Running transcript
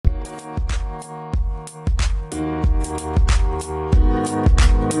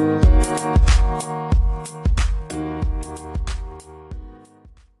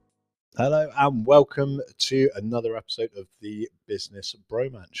and welcome to another episode of the Business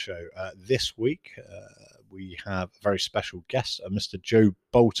Bromance Show. This week, we have a very special guest, Mr. Joe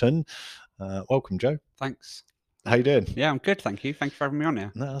Bolton. Welcome, Joe. Thanks. How you doing? Yeah, I'm good, thank you. Thank you for having me on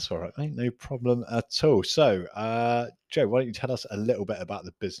here. No, that's all right, mate. No problem at all. So, Joe, why don't you tell us a little bit about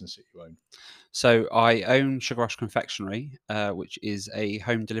the business that you own? So I own Sugar Rush Confectionery, which is a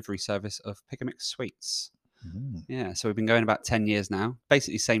home delivery service of pick and mix sweets. Yeah, so we've been going about 10 years now.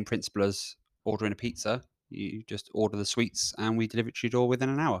 Basically, same principle as ordering a pizza. You just order the sweets and we deliver it to your door within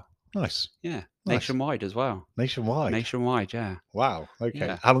an hour. Nice. Yeah, Nice. nationwide as well. Nationwide? Nationwide, yeah. Wow, okay.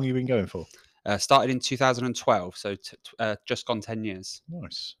 Yeah. How long have you been going for? Started in 2012, so just gone 10 years.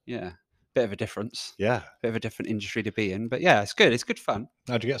 Nice. Yeah, bit of a difference. Yeah. Bit of a different industry to be in. But yeah, it's good. It's good fun.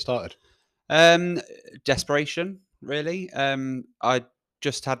 How'd you get started? Desperation, really. I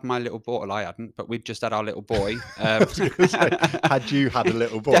just had my little boy. Well, I hadn't, but we'd just had our little boy. Had you had a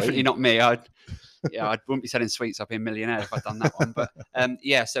little boy? Definitely not me. I wouldn't be selling sweets. I'd be a millionaire if I'd done that one. But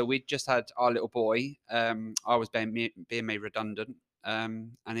yeah, so we'd just had our little boy. I was being made redundant,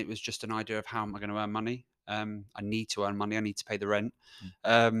 and it was just an idea of how am I going to earn money? I need to earn money. I need to pay the rent,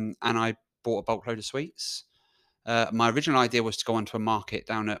 and I bought a bulk load of sweets. My original idea was to go onto a market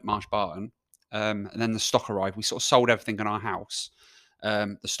down at Marsh Barton, and then the stock arrived. We sort of sold everything in our house.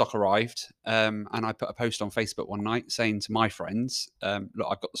 The stock arrived, and I put a post on Facebook one night saying to my friends, look,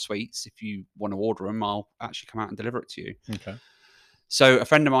 I've got the sweets. If you want to order them, I'll actually come out and deliver it to you. Okay. So a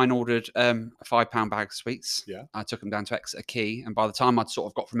friend of mine ordered a £5 bag of sweets. Yeah. I took them down to Exeter Quay, and by the time I'd sort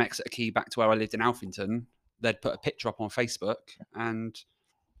of got from Exeter Quay back to where I lived in Alphington, they'd put a picture up on Facebook, and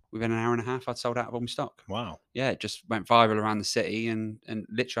within an hour and a half, I'd sold out of all my stock. Wow. Yeah, it just went viral around the city, and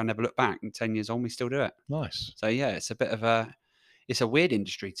literally I never looked back. And 10 years on, we still do it. Nice. So yeah, it's a weird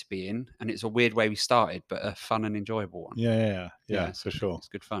industry to be in, and it's a weird way we started, but a fun and enjoyable one. Yeah, for sure. It's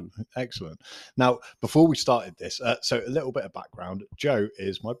good fun. Excellent. Now, before we started this, so a little bit of background. Joe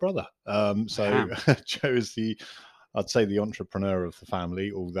is my brother. So Joe is I'd say the entrepreneur of the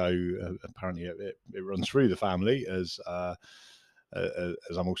family, although apparently it runs through the family as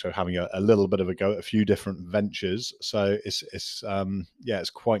I'm also having a little bit of a go at a few different ventures. So it's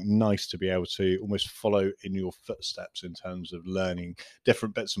quite nice to be able to almost follow in your footsteps in terms of learning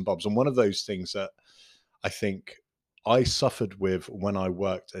different bits and bobs. And one of those things that I think I suffered with when I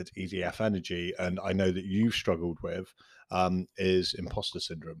worked at EDF Energy, and I know that you've struggled with, is imposter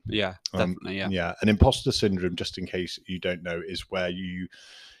syndrome. Yeah, definitely. Yeah. And imposter syndrome, just in case you don't know, is where you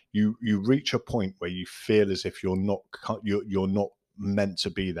reach a point where you feel as if you're not meant to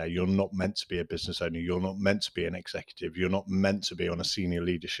be there. You're not meant to be a business owner. You're not meant to be an executive. You're not meant to be on a senior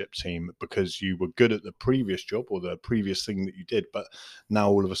leadership team because you were good at the previous job or the previous thing that you did. But now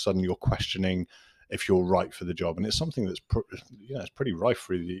all of a sudden you're questioning if you're right for the job. And it's something that's it's pretty rife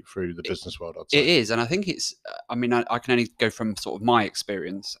through the business world, I'd say. It is. And I think it's, I mean, I can only go from sort of my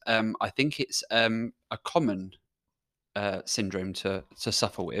experience. I think it's a common syndrome to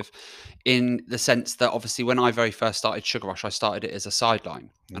suffer with, in the sense that obviously when I very first started Sugar Rush, I started it as a sideline.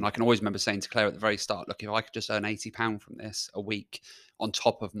 And I can always remember saying to Claire at the very start, look, if I could just earn £80 from this a week on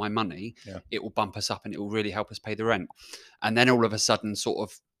top of my money, it will bump us up and it will really help us pay the rent. And then all of a sudden, sort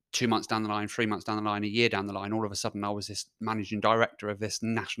of 2 months down the line, 3 months down the line, a year down the line, all of a sudden I was this managing director of this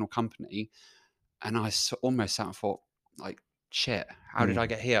national company. And I almost sat and thought, like, shit, how did I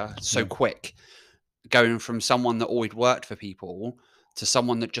get here so quick? Going from someone that always worked for people to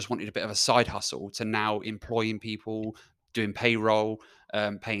someone that just wanted a bit of a side hustle to now employing people, doing payroll,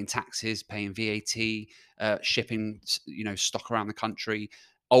 paying taxes, paying VAT, shipping, stock around the country.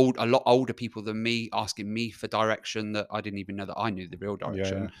 A lot older people than me asking me for direction that I didn't even know that I knew the real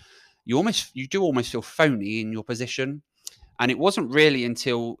direction. You do almost feel phony in your position. And it wasn't really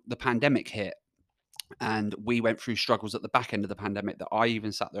until the pandemic hit and we went through struggles at the back end of the pandemic that I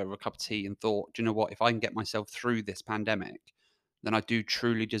even sat there with a cup of tea and thought, do you know what? If I can get myself through this pandemic, then I do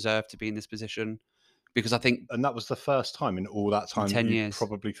truly deserve to be in this position. Because I think... And that was the first time in all that time 10 that you years.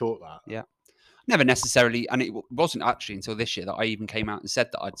 Probably thought that. Yeah. Never necessarily, and it wasn't actually until this year that I even came out and said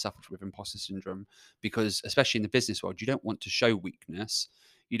that I'd suffered with imposter syndrome, because especially in the business world, you don't want to show weakness.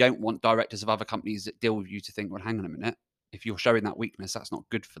 You don't want directors of other companies that deal with you to think, well, hang on a minute, if you're showing that weakness, that's not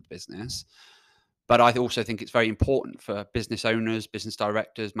good for the business. But I also think it's very important for business owners, business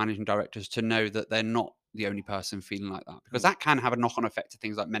directors, managing directors to know that they're not the only person feeling like that, because that can have a knock-on effect to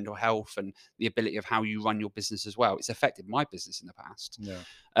things like mental health and the ability of how you run your business as well. It's affected my business in the past.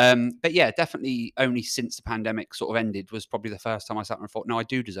 But yeah, definitely only since the pandemic sort of ended was probably the first time I sat and thought, no, I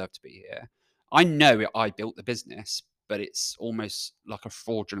do deserve to be here. I know I built the business, but it's almost like a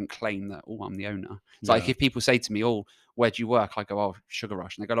fraudulent claim that, oh, I'm the owner. It's like if people say to me, oh, where do you work? I go, oh, Sugar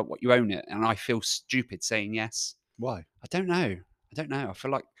Rush. And they go, like, what, you own it? And I feel stupid saying yes. Why? I don't know. I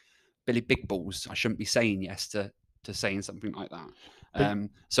feel like Billy Big Balls. I shouldn't be saying yes to saying something like that.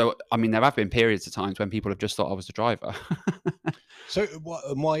 So, I mean, there have been periods of times when people have just thought I was the driver. So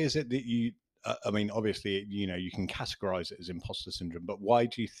why is it that you, I mean, obviously, you can categorize it as imposter syndrome, but why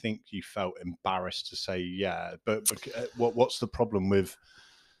do you think you felt embarrassed to say, yeah, but what's the problem with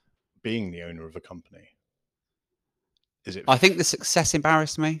being the owner of a company? Is it? I think the success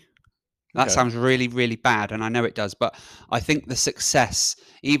embarrassed me. That sounds really, really bad, and I know it does. But I think the success,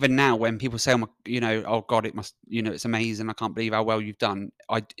 even now, when people say, "Oh God, it must," it's amazing. I can't believe how well you've done.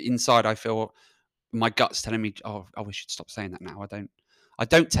 Inside, I feel my gut's telling me, "Oh, we should stop saying that now." I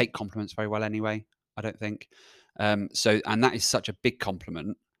don't take compliments very well anyway. I don't think. So, and that is such a big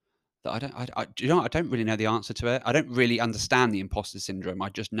compliment that I don't really know the answer to it. I don't really understand the imposter syndrome. I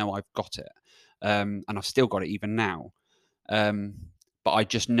just know I've got it, and I've still got it even now. But I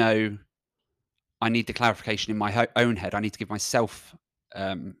just know I need the clarification in my own head. I need to give myself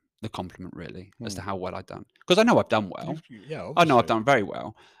the compliment, really, as to how well I've done. Because I know I've done well. Yeah, obviously. I know I've done very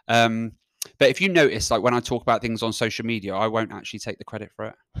well. But if you notice, like when I talk about things on social media, I won't actually take the credit for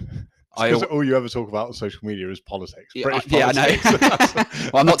it. Because all you ever talk about on social media is politics. British politics. Yeah, I know.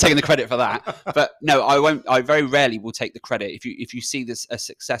 Well, I'm not taking the credit for that. But no, I won't. I very rarely will take the credit. If you see a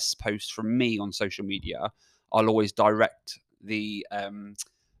success post from me on social media, I'll always direct the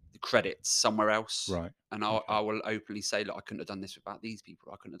credits somewhere else, right? And I will openly say, look, I couldn't have done this without these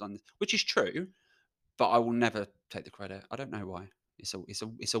people. I couldn't have done this, which is true, but I will never take the credit. I don't know why.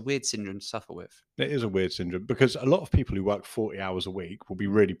 It's a weird syndrome to suffer with. It is a weird syndrome because a lot of people who work 40 hours a week will be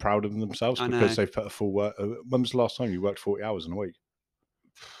really proud of themselves because they've put a full work. When was the last time you worked 40 hours in a week?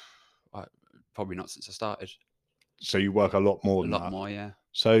 Probably not since I started. So you work a lot more than that. A lot more, yeah.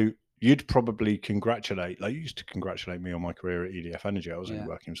 So you'd probably congratulate, like you used to congratulate me on my career at EDF Energy. I was only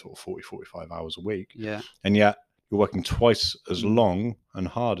working sort of 40, 45 hours a week. Yeah. And yet you're working twice as long and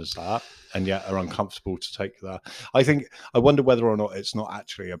hard as that, and yet are uncomfortable to take that. I wonder whether or not it's not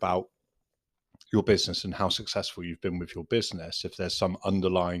actually about your business and how successful you've been with your business. If there's some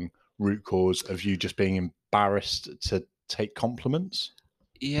underlying root cause of you just being embarrassed to take compliments.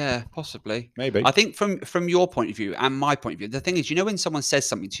 Yeah, possibly. Maybe. I think from your point of view and my point of view, the thing is, when someone says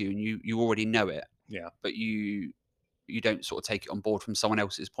something to you and you already know it, but you don't sort of take it on board from someone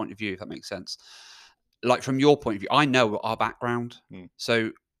else's point of view, if that makes sense. Like from your point of view, I know our background,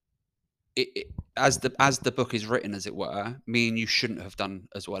 so as the book is written, as it were, me and you shouldn't have done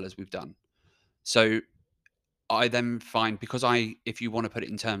as well as we've done. So I then find, because if you want to put it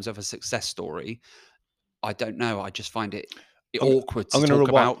in terms of a success story, I don't know. I just find it awkward to talk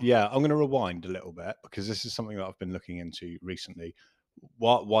about. Yeah, I'm going to rewind a little bit because this is something that I've been looking into recently.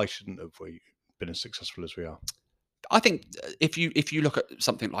 Why shouldn't have we been as successful as we are? I think if you look at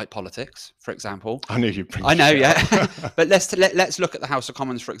something like politics, for example, I knew you'd bring. I know, yeah. But let's look at the House of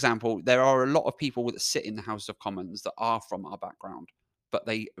Commons, for example. There are a lot of people that sit in the House of Commons that are from our background, but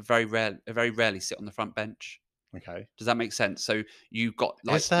they very rarely sit on the front bench. Okay. Does that make sense? So you got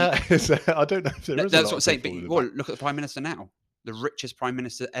like. Is there, I don't know if there is. That's what I'm saying. But look at the Prime Minister now. The richest Prime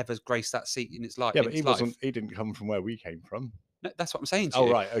Minister ever graced that seat in its life. Yeah, but he didn't come from where we came from. No, that's what I'm saying to you.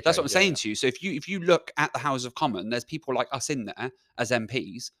 Oh, right. Okay. That's what I'm saying to you. So if you look at the House of Commons, there's people like us in there as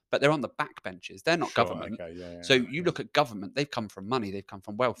MPs, but they're on the back benches. They're not government. Okay, so you look at government, they've come from money, they've come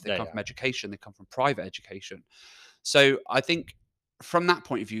from wealth, they've come from education, they've come from private education. So I think from that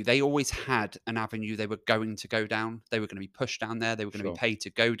point of view, they always had an avenue they were going to go down. They were going to be pushed down there. They were going to be paid to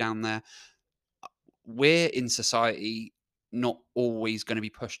go down there. We're in society not always going to be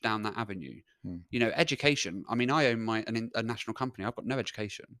pushed down that avenue. Education. I mean, I own a national company. I've got no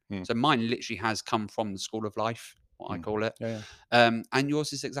education. So mine literally has come from the school of life, what I call it. And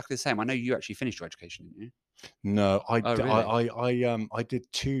yours is exactly the same. I know you actually finished your education, didn't you? No, I did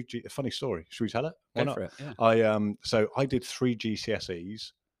two. Funny story. Should we tell it? Why not? For it, yeah. So I did 3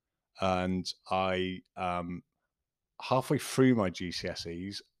 GCSEs, and I halfway through my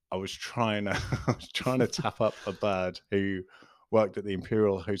GCSEs, I was trying to tap up a bird who worked at the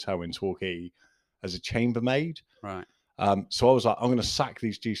Imperial Hotel in Torquay as a chambermaid. Right. So I was like, I'm going to sack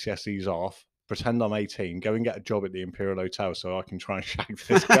these GCSEs off, pretend I'm 18, go and get a job at the Imperial Hotel so I can try and shag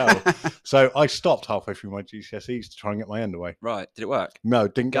this girl. So I stopped halfway through my GCSEs to try and get my end away. Right. Did it work? No,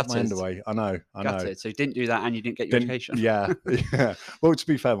 didn't get my end away. I know. So you didn't do that and you didn't get your education. Yeah. Well, to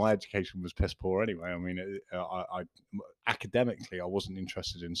be fair, my education was piss poor anyway. I mean, I academically, I wasn't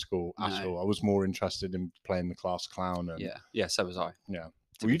interested in school at all. I was more interested in playing the class clown. And, yeah. So was I. Yeah.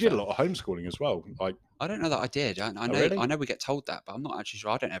 Well, you did a lot of homeschooling as well. Like, I don't know that I did. I know. really? I know we get told that, but I'm not actually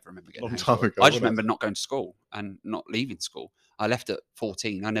sure. I don't ever remember getting Long time homeschooled. ago, I just wasn't it? remember not going to school and not leaving school. I left at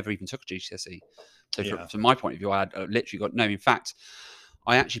 14. I never even took a GCSE. So Yeah. from my point of view, I had literally got no. In fact,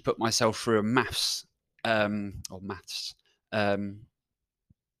 I actually put myself through a maths.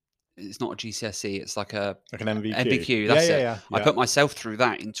 It's not a GCSE. It's like an MVQ. MVQ. That's it. Yeah. I put myself through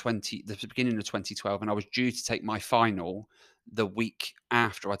that in the beginning of 2012, and I was due to take my final the week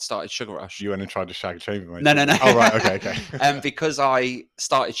after I'd started Sugar Rush. You went and tried to shag a chambermaid? No. Oh, right. Okay. And because I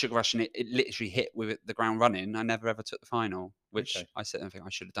started Sugar Rush and it literally hit with the ground running, I never ever took the final, which I said I think I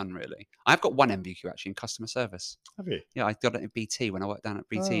should have done, really. I've got one MVQ actually in customer service. Have you? Yeah, I got it at BT when I worked down at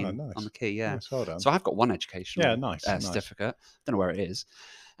BT nice. on the Key. Yeah. Nice, well done. So I've got one educational certificate. Don't know where it is.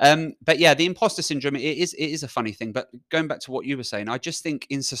 But yeah, the imposter syndrome, it is a funny thing. But going back to what you were saying, I just think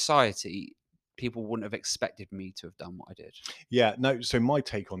in society, people wouldn't have expected me to have done what I did. Yeah, no. So my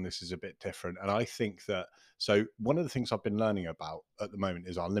take on this is a bit different. And I think that, so one of the things I've been learning about at the moment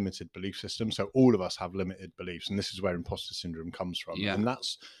is our limited belief system. So all of us have limited beliefs. And this is where imposter syndrome comes from. Yeah. And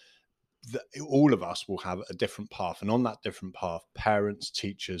that's, all of us will have a different path. And on that different path, parents,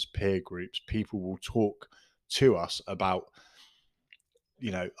 teachers, peer groups, people will talk to us about,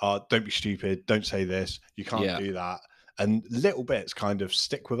 don't be stupid, don't say this, you can't do that. And little bits kind of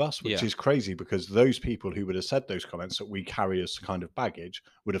stick with us, which is crazy, because those people who would have said those comments that we carry as kind of baggage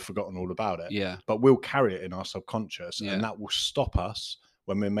would have forgotten all about it. Yeah. But we'll carry it in our subconscious, and that will stop us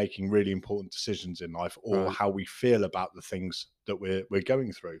when we're making really important decisions in life, or how we feel about the things that we're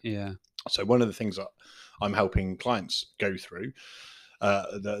going through. Yeah. So one of the things that I'm helping clients go through,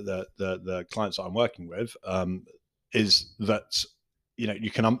 the clients that I'm working with, is that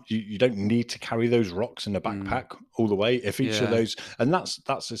you don't need to carry those rocks in the backpack all the way. If each of those, and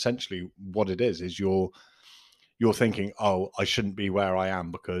that's essentially what it is you're thinking, oh, I shouldn't be where I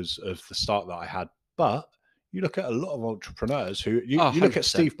am because of the start that I had. But you look at a lot of entrepreneurs who you look at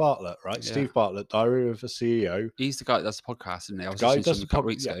Steve Bartlett, right? Yeah. Steve Bartlett, Diary of a CEO. He's the guy that does the podcast, isn't he? I was listening to him a couple of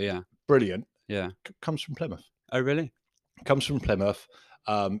weeks ago. Yeah. Brilliant. Yeah. Comes from Plymouth. Oh, really? Comes from Plymouth.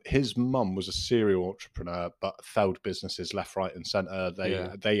 His mum was a serial entrepreneur, but failed businesses left, right, and centre.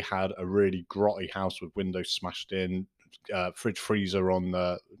 They had a really grotty house with windows smashed in, fridge freezer on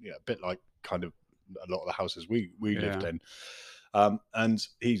the, a bit like kind of a lot of the houses we lived in. And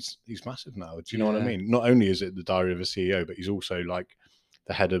he's massive now. Do you know what I mean? Not only is it the Diary of a CEO, but he's also like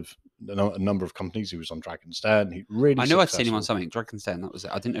the head of a number of companies. He was on Dragon's Den. He really. I know I'd seen him on something. Dragon's Den. That was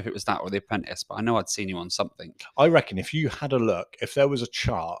it. I didn't know if it was that or The Apprentice, but I know I'd seen him on something. I reckon if you had a look, if there was a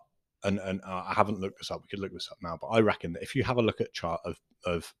chart, and I haven't looked this up. We could look this up now, but I reckon that if you have a look at a chart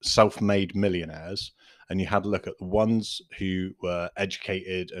of self-made millionaires, and you had a look at the ones who were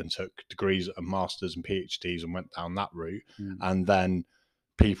educated and took degrees and masters and PhDs and went down that route, and then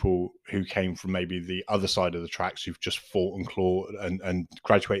people who came from maybe the other side of the tracks, who've just fought and clawed and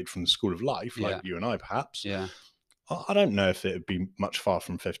graduated from the school of life, like you and I, perhaps. Yeah. I don't know if it would be much far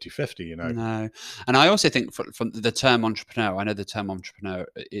from 50-50, No. And I also think from the term entrepreneur, I know the term entrepreneur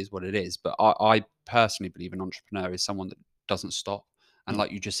is what it is, but I personally believe an entrepreneur is someone that doesn't stop. And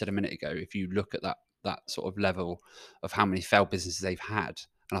like you just said a minute ago, if you look at that sort of level of how many failed businesses they've had,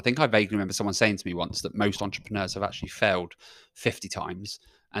 and I think I vaguely remember someone saying to me once that most entrepreneurs have actually failed 50 times,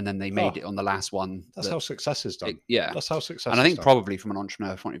 and then they made it on the last one. That's how success is done. That's how success is done. And I think probably from an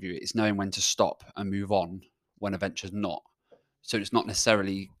entrepreneur point of view, it's knowing when to stop and move on when a venture's not. So it's not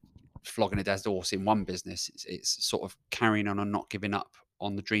necessarily flogging a dead horse in one business. It's sort of carrying on and not giving up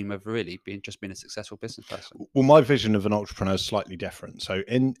on the dream of really being a successful business person. Well, my vision of an entrepreneur is slightly different. So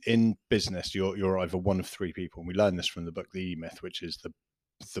in business, you're either one of three people, and we learned this from the book The E-Myth, which is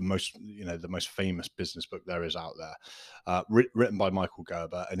the most famous business book there is out there, written by Michael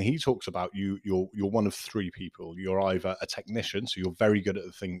Gerber, and he talks about you're one of three people. You're either a technician, so you're very good at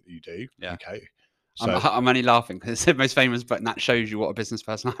the thing that you do. Yeah. Okay. So, I'm only laughing because it's the most famous book, and that shows you what a business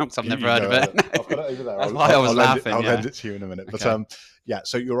person I am, because I've never heard of it. I've got it over there. That's why I was laughing. I'll lend it to you in a minute. Okay. But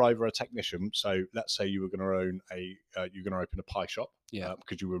so you're either a technician. So let's say you were going to open a pie shop. Yeah.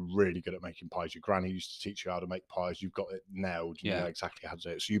 Because you were really good at making pies. Your granny used to teach you how to make pies. You've got it nailed. You know exactly how to do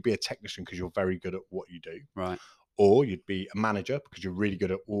it. So you'd be a technician because you're very good at what you do. Right. Or you'd be a manager because you're really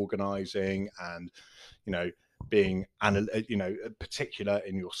good at organizing and, being particular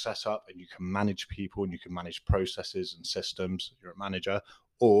in your setup, and you can manage people and you can manage processes and systems. You're a manager.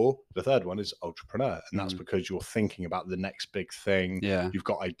 Or the third one is entrepreneur, and that's because you're thinking about the next big thing. Yeah. You've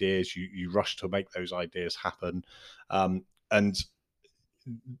got ideas, you rush to make those ideas happen. And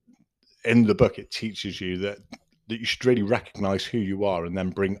in the book, it teaches you that that you should really recognize who you are and then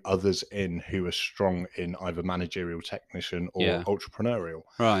bring others in who are strong in either managerial, technician, or entrepreneurial.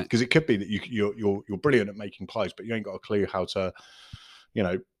 Right. Because it could be that you're brilliant at making pies, but you ain't got a clue how to,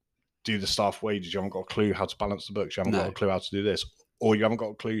 do the staff wages. You haven't got a clue how to balance the books. You haven't got a clue how to do this, or you haven't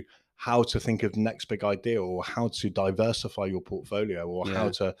got a clue how to think of the next big idea, or how to diversify your portfolio, or how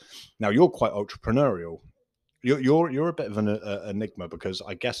to. Now you're quite entrepreneurial. You're a bit of an enigma, because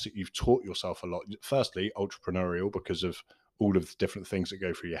I guess that you've taught yourself a lot. Firstly, entrepreneurial because of all of the different things that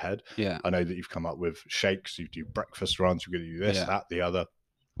go through your head. Yeah. I know that you've come up with shakes, you do breakfast runs, you're going to do this, that, the other,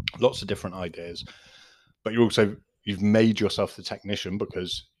 lots of different ideas. But you've made yourself the technician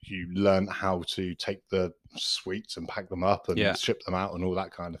because you learn how to take the sweets and pack them up and ship them out and all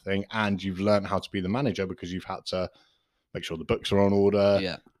that kind of thing. And you've learned how to be the manager because you've had to make sure the books are on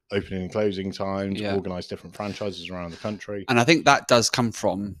order, opening and closing times, organize different franchises around the country. And I think that does come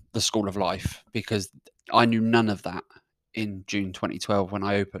from the school of life, because I knew none of that in June 2012 when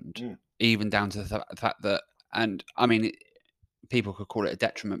I opened, even down to the fact that, and I mean, people could call it a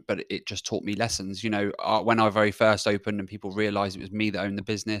detriment, but it just taught me lessons. When I very first opened and people realized it was me that owned the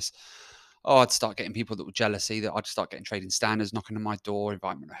business, I'd start getting people that were jealousy, that I'd start getting trading standards knocking on my door,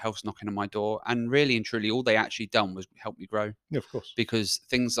 environmental health knocking on my door. And really and truly, all they actually done was help me grow. Yeah, of course. Because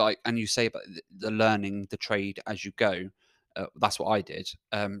things like, and you say about the learning the trade as you go, that's what I did,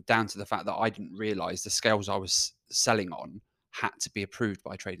 down to the fact that I didn't realize the scales I was selling on had to be approved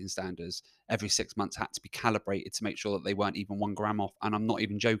by trading standards. Every 6 months had to be calibrated to make sure that they weren't even 1 gram off. And I'm not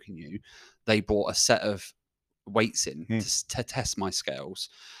even joking you. They brought a set of weights in to test my scales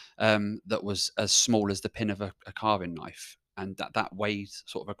that was as small as the pin of a carving knife. And that weighed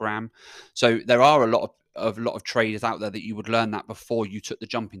sort of 1 gram. So there are a lot of traders out there that you would learn that before you took the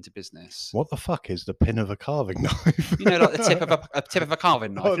jump into business. What the fuck is the pin of a carving knife? Like the tip of a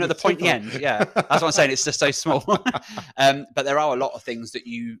carving knife. The pointy end. Yeah, that's what I'm saying. It's just so small. But there are a lot of things that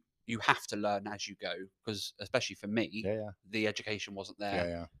you have to learn as you go, because especially for me, the education wasn't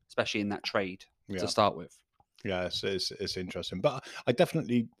there, especially in that trade to start with. Yeah, it's interesting, but I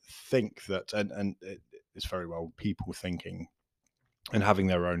definitely think that, and it's very well people thinking and having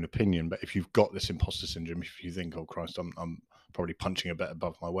their own opinion. But if you've got this imposter syndrome, if you think, oh Christ, I'm probably punching a bit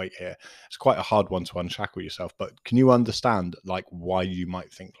above my weight here, it's quite a hard one to unshackle yourself. But can you understand like why you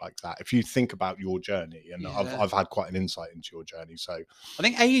might think like that? If you think about your journey, and I've had quite an insight into your journey. So I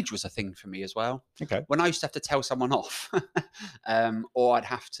think age was a thing for me as well. Okay. When I used to have to tell someone off, or I'd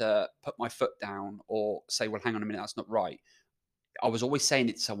have to put my foot down or say, well, hang on a minute, that's not right. I was always saying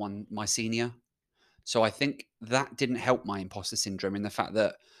it to someone, my senior. So I think that didn't help my imposter syndrome, in the fact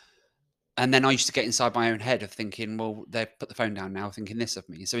that, and then I used to get inside my own head of thinking, well, they've put the phone down now, thinking this of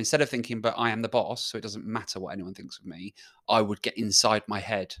me. So instead of thinking, but I am the boss, so it doesn't matter what anyone thinks of me, I would get inside my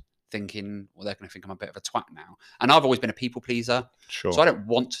head thinking, well, they're going to think I'm a bit of a twat now. And I've always been a people pleaser. Sure. So I don't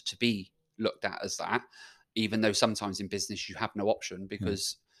want to be looked at as that, even though sometimes in business you have no option,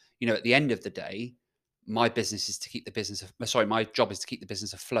 because, at the end of the day, my job is to keep the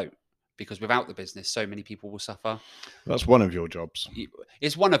business afloat. Because without the business, so many people will suffer. That's one of your jobs.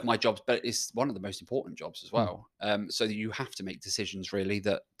 It's one of my jobs, but it's one of the most important jobs as well. So you have to make decisions really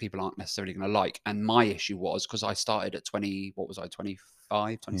that people aren't necessarily going to like. And my issue was, because I started at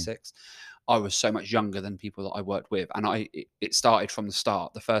 25, 26. I was so much younger than people that I worked with. And it started from the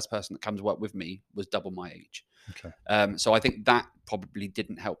start. The first person that came to work with me was double my age. Okay. So I think that probably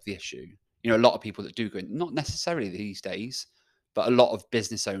didn't help the issue. A lot of people that do go in, not necessarily these days, but a lot of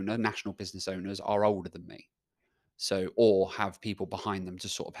national business owners are older than me. So, or have people behind them to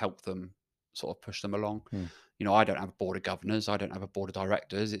sort of help them, sort of push them along. I don't have a board of governors. I don't have a board of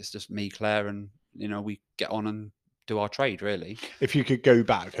directors. It's just me, Claire, and, we get on and do our trade, really. If you could go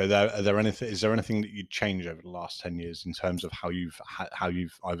back, is there anything that you'd change over the last 10 years in terms of how you've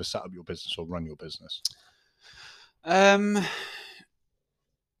either set up your business or run your business? I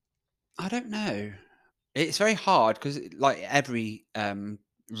don't know. It's very hard, because like every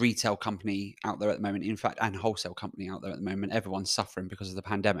retail company out there at the moment, in fact, and wholesale company out there at the moment, everyone's suffering because of the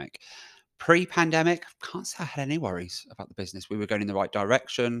pandemic. Pre-pandemic, I can't say I had any worries about the business. We were going in the right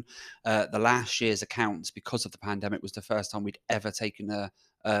direction. The last year's accounts, because of the pandemic, was the first time we'd ever taken a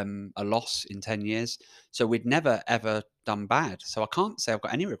loss in 10 years. So we'd never, ever done bad. So I can't say I've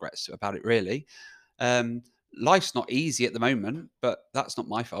got any regrets about it, really. Life's not easy at the moment, but that's not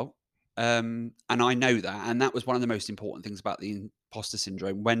my fault. And I know that. And that was one of the most important things about the imposter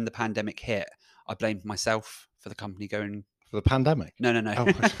syndrome. When the pandemic hit, I blamed myself for the company going... For the pandemic? No. Oh,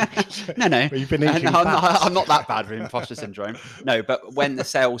 no. Well, you've been eating I'm not that bad with imposter syndrome. No, but when the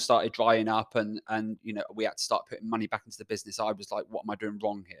sales started drying up and we had to start putting money back into the business, I was like, what am I doing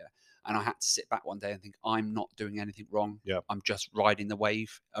wrong here? And I had to sit back one day and think, I'm not doing anything wrong. Yeah. I'm just riding the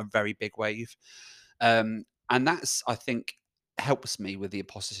wave, a very big wave. And that's, I think, helps me with the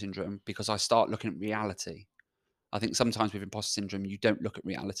imposter syndrome, because I start looking at reality. I think sometimes with imposter syndrome, you don't look at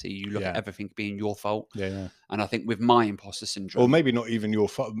reality. You look at everything being your fault. Yeah. And I think with my imposter syndrome, or maybe not even your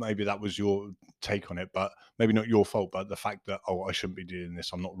fault. Maybe that was your take on it, but maybe not your fault. But the fact that, oh, I shouldn't be doing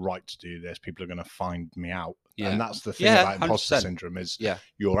this. I'm not right to do this. People are going to find me out. And that's the thing about imposter 100%. syndrome is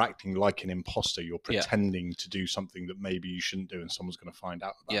you're acting like an imposter. You're pretending to do something that maybe you shouldn't do, and someone's going to find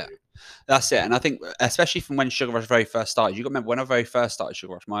out about you. That's it. And I think, especially from when Sugar Rush very first started, you got to remember when I very first started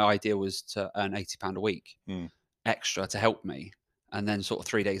Sugar Rush, my idea was to earn £80 a week extra to help me. And then sort of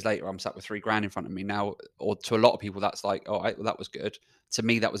 3 days later, I'm sat with £3,000 in front of me now. Or to a lot of people, that's like, oh, well, that was good. To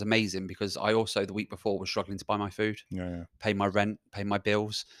me, that was amazing, because I also the week before was struggling to buy my food, pay my rent, pay my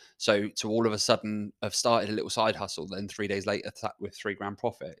bills. So to all of a sudden have started a little side hustle, then 3 days later sat with £3,000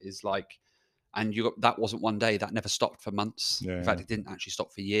 profit is like, and that wasn't one day. That never stopped for months. In fact, it didn't actually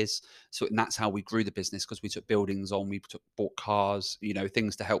stop for years. So, and that's how we grew the business, because we took buildings on, we bought cars,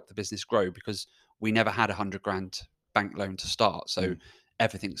 things to help the business grow, because we never had £100,000 bank loan to start. So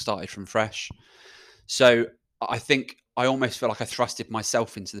everything started from fresh. So I think I almost feel like I thrusted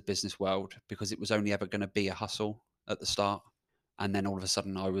myself into the business world, because it was only ever going to be a hustle at the start. And then all of a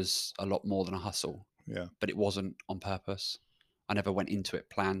sudden I was a lot more than a hustle. Yeah. But it wasn't on purpose. I never went into it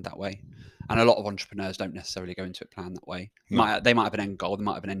planned that way. And a lot of entrepreneurs don't necessarily go into it planned that way. No. They might have an end goal, they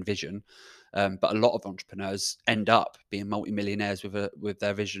might have an end vision. But a lot of entrepreneurs end up being multimillionaires with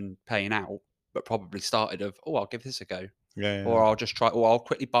their vision paying out, but probably started I'll give this a go. Or I'll just try, or I'll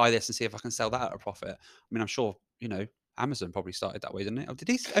quickly buy this and see if I can sell that at a profit. I mean, I'm sure, Amazon probably started that way, didn't it? Or did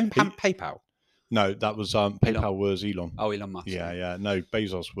he own PayPal? No, that was PayPal was Elon. Oh, Elon Musk. Yeah. No,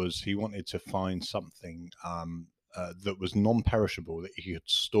 Bezos he wanted to find something that was non-perishable that he could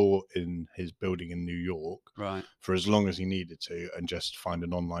store in his building in New York for as long as he needed to, and just find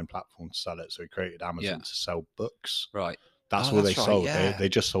an online platform to sell it. So he created Amazon to sell books. Right. That's what they sold. They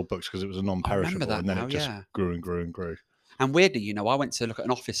just sold books because it was a non-perishable, and then it just grew and grew and grew. And weirdly, I went to look at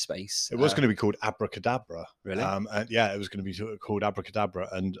an office space. It was going to be called Abracadabra. Really? And it was going to be called Abracadabra.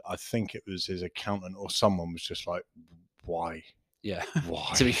 And I think it was his accountant or someone was just like, why? Yeah. Why?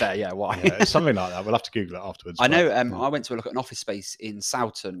 To be fair, why? Yeah, something like that. We'll have to Google it afterwards. I know. I went to look at an office space in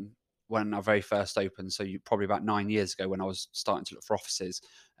Soughton when I very first opened. So probably about 9 years ago, when I was starting to look for offices.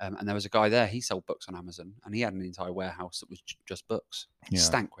 And there was a guy there. He sold books on Amazon, and he had an entire warehouse that was just books. It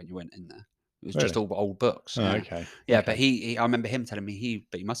stank when you went in there. It was just all old books. Oh, okay. Yeah, okay. But he I remember him telling me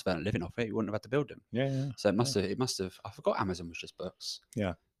he must have earned a living off it. He wouldn't have had to build them. Yeah. So it must have. I forgot Amazon was just books.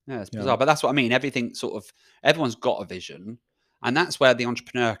 Yeah. Yeah, it's bizarre, but that's what I mean. Everything everyone's got a vision, and that's where the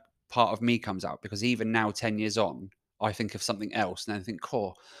entrepreneur part of me comes out. Because even now, 10 years on, I think of something else, and I think,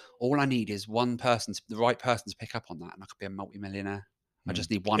 all I need is one person, the right person to pick up on that, and I could be a multimillionaire. I just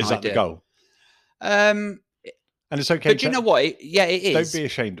need one idea. Is that the goal? And it's okay. But you know what? It is. Don't be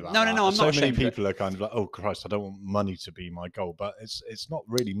ashamed about that. No, I'm not ashamed. So many people are kind of like, oh, Christ, I don't want money to be my goal. But it's not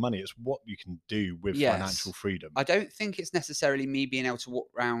really money. It's what you can do with financial freedom. I don't think it's necessarily me being able to walk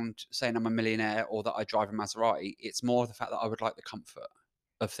around saying I'm a millionaire or that I drive a Maserati. It's more the fact that I would like the comfort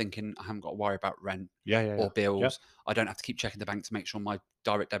of thinking I haven't got to worry about rent or bills. Yeah. I don't have to keep checking the bank to make sure my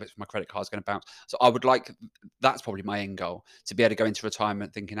direct debits for my credit card is going to bounce. So I would that's probably my end goal, to be able to go into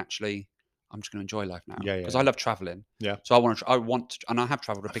retirement thinking, actually, I'm just going to enjoy life now, because I love traveling. Yeah. So I want to, and I have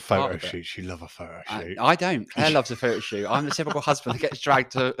traveled a big part of it. Photo shoot. You love a photo shoot. I don't. Claire loves a photo shoot. I'm the typical husband that gets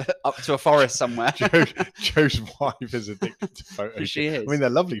dragged up to a forest somewhere. Joe's wife is addicted to photos. She is. I mean, they're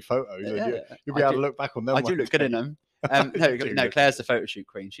lovely photos. Yeah. You'll be able to look back on them. I do look good in them. No, Claire's the photo shoot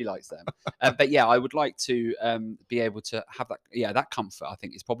queen. She likes them. But yeah, I would like to be able to have that. Yeah, that comfort, I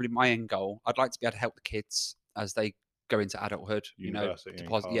think, is probably my end goal. I'd like to be able to help the kids as they go into adulthood, university,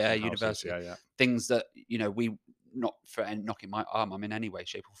 things that we, not for knocking my arm in any way,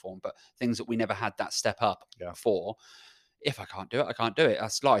 shape or form, but things that we never had that step up for. If I can't do it, I can't do it.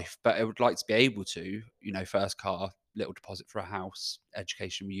 That's life. But I would like to be able to, first car, little deposit for a house,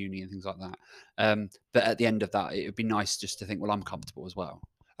 education, uni, and things like that. But at the end of that, it would be nice just to think, well, I'm comfortable as well.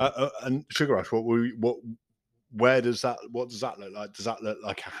 And Sugar Rush, what does that look like? Does that look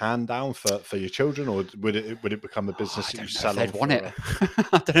like a hand down for your children, or would it become a business that you sell on? Want it?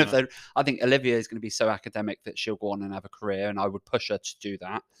 I don't know if they'd. I think Olivia is going to be so academic that she'll go on and have a career, and I would push her to do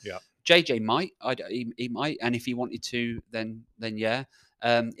that. Yeah. JJ might. He might, and if he wanted to, then yeah.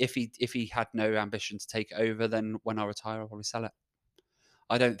 If he had no ambition to take it over, then when I retire, I'll probably sell it.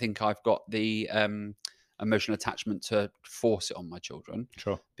 I don't think I've got the emotional attachment to force it on my children.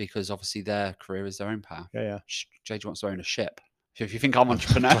 Sure. Because obviously their career is their own path. Yeah. JJ wants to own a ship. So if you think I'm an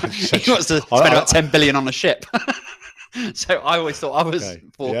entrepreneur, said- he wants to spend about 10 billion on a ship. So I always thought I was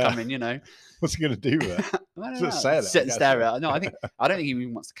forthcoming, you know. What's he going to do with it? I don't Just know. sail it, Sit I and guess, stare yeah. at it. No, I don't think he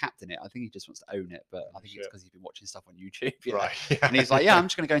even wants to captain it. I think he just wants to own it. But I think it's because he's been watching stuff on YouTube. You know? Right. Yeah. And he's like, yeah, I'm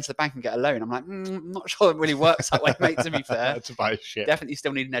just going to go into the bank and get a loan. I'm like, I'm not sure it really works that way, mate, to be fair. That's about shit. Definitely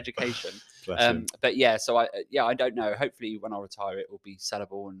still need an education. Bless him. But yeah, so I don't know. Hopefully when I retire, it will be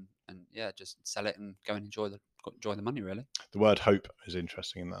sellable and yeah, just sell it and go and enjoy the money, really. The word hope is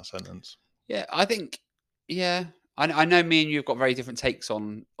interesting in that sentence. Yeah, I think, yeah. I know me and you have got very different takes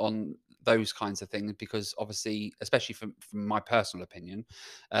on those kinds of things because obviously, especially from my personal opinion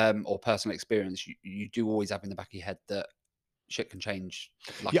or personal experience, you do always have in the back of your head that shit can change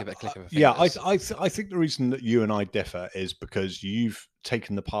like a click of a finger. Yeah, I think the reason that you and I differ is because you've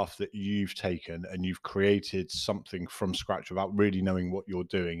taken the path that you've taken and you've created something from scratch without really knowing what you're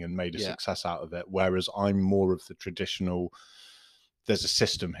doing and made a success out of it. Whereas I'm more of the traditional. There's a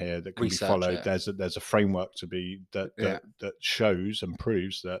system here that can be followed. There's a framework to be that shows and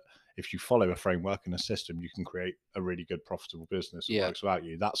proves that if you follow a framework and a system, you can create a really good profitable business that works without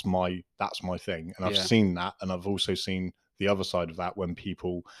you. That's my thing, and I've seen that, and I've also seen the other side of that when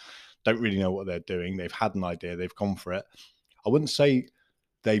people don't really know what they're doing. They've had an idea, they've gone for it. I wouldn't say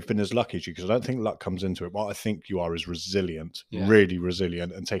they've been as lucky as you because I don't think luck comes into it. What I think you are is resilient, really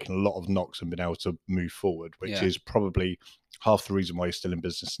resilient, and taking a lot of knocks and been able to move forward, which is probably half the reason why you're still in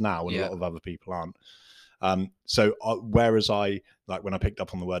business now and a lot of other people aren't. So whereas I, like when I picked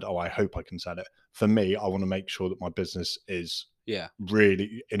up on the word, I hope I can sell it. For me, I want to make sure that my business is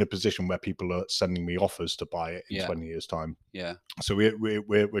really in a position where people are sending me offers to buy it in 20 years time. Yeah. So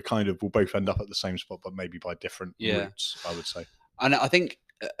we're kind of, we'll both end up at the same spot, but maybe by different routes, I would say. And I think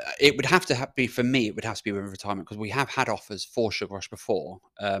it would have to be, for me, it would have to be with retirement because we have had offers for Sugar Rush before.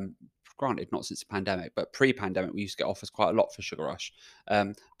 Granted, not since the pandemic, but pre-pandemic, we used to get offers quite a lot for Sugar Rush.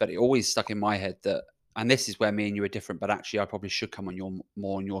 But it always stuck in my head that, and this is where me and you are different, but actually I probably should come on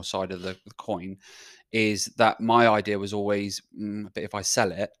more on your side of the coin, is that my idea was always, but if I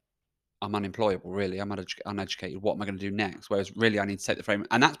sell it, I'm unemployable, really. I'm uneducated. What am I going to do next? Whereas really I need to take the frame.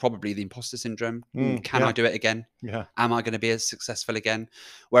 And that's probably the imposter syndrome. Can I do it again? Yeah. Am I going to be as successful again?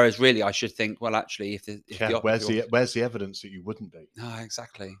 Whereas really I should think, well, actually, where's the evidence that you wouldn't be? Oh,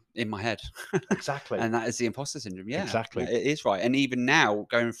 exactly. In my head. Exactly. And that is the imposter syndrome. Yeah, exactly. It is right. And even now,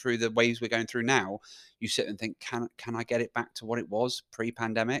 going through the waves we're going through now, you sit and think, can I get it back to what it was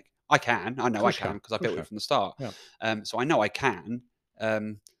pre-pandemic? I can. I know I can because I built it from the start. Yeah. So I know I can.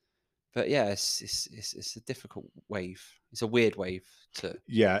 But yeah, it's a difficult wave. It's a weird wave to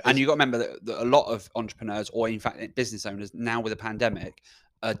and you got to remember that a lot of entrepreneurs, or in fact business owners, now with the pandemic,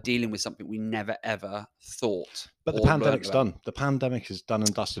 are dealing with something we never ever thought. But the pandemic's done. The pandemic is done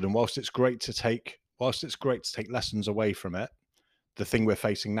and dusted. And whilst it's great to take lessons away from it, the thing we're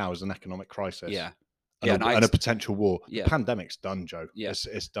facing now is an economic crisis. Yeah. And a potential war. The pandemic's done, Joe. Yeah.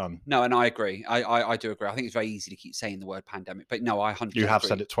 It's done. No, and I agree. I do agree. I think it's very easy to keep saying the word pandemic, but no, I 100%. You have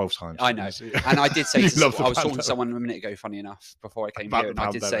said it 12 times. I know, and I did say I was talking to someone a minute ago. Funny enough, before I came here, and I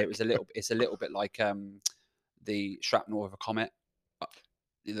did say it's a little bit like the shrapnel of a comet.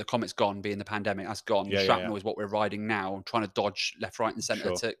 The comet's gone, being the pandemic. That's gone. The shrapnel is what we're riding now, trying to dodge left, right, and centre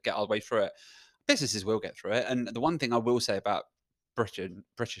to get our way through it. Businesses will get through it, and the one thing I will say about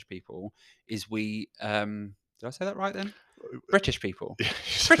British people is we did I say that right then? British people.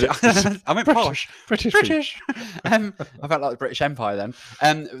 I went posh. British. I felt like the British Empire then.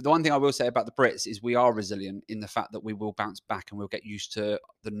 The one thing I will say about the Brits is we are resilient in the fact that we will bounce back and we'll get used to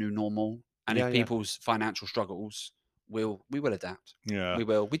the new normal. And if people's financial struggles, we will adapt. Yeah, we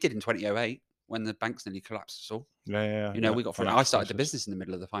will. We did in 2008 when the banks nearly collapsed us all. We got through. I started the business in the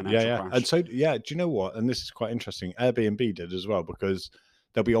middle of the financial crash. And so, do you know what? And this is quite interesting. Airbnb did as well, because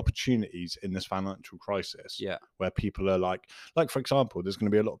there'll be opportunities in this financial crisis where people are like for example, there's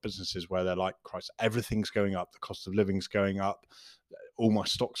going to be a lot of businesses where they're like, Christ, everything's going up. The cost of living's going up. All my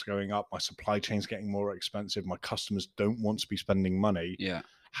stock's going up. My supply chain's getting more expensive. My customers don't want to be spending money. Yeah.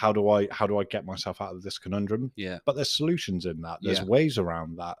 How do I get myself out of this conundrum? Yeah. But there's solutions in that. There's ways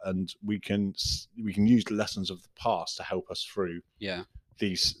around that, and we can use the lessons of the past to help us through. Yeah.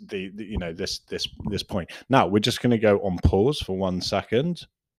 This point. Now we're just going to go on pause for 1 second,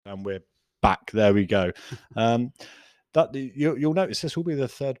 and we're back. There we go. You'll notice this will be the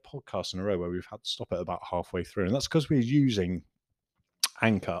third podcast in a row where we've had to stop it about halfway through, and that's because we're using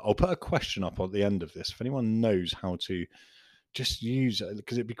Anchor. I'll put a question up at the end of this if anyone knows how to just use it,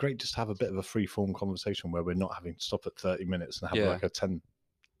 because it'd be great just to have a bit of a free form conversation where we're not having to stop at 30 minutes and have like a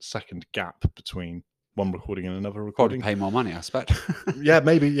 10-second gap between one recording and another Probably recording. pay more money, I expect.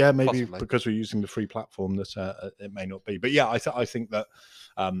 maybe Possibly. because we're using the free platform that it may not be. But yeah, I think that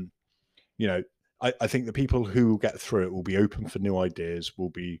you know, I think the people who will get through it will be open for new ideas, will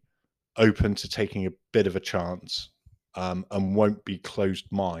be open to taking a bit of a chance, and won't be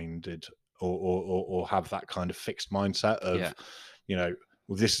closed-minded or have that kind of fixed mindset of, you know,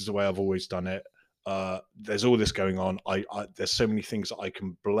 well, this is the way I've always done it. There's all this going on. There's so many things that I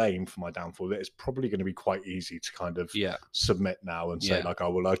can blame for my downfall that it's probably going to be quite easy to kind of submit now and say like,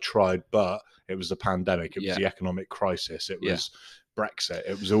 oh, well, I tried, but it was the pandemic. It was the economic crisis. It was Brexit.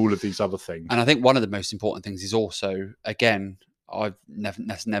 It was all of these other things. And I think one of the most important things is also, again, I've never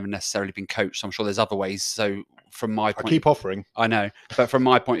necessarily been coached. So I'm sure there's other ways. So from my point, I keep offering. I know, but from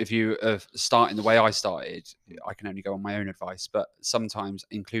my point of view of starting the way I started, I can only go on my own advice. But sometimes,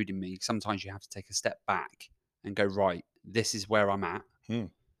 including me, sometimes you have to take a step back and go, right, this is where I'm at.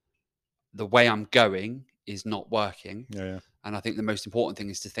 The way I'm going is not working. And I think the most important thing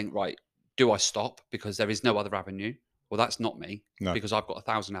is to think, right, do I stop because there is no other avenue? Well, that's not me, because I've got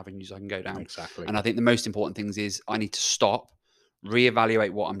 1,000 avenues I can go down. Exactly. And I think the most important things is I need to stop,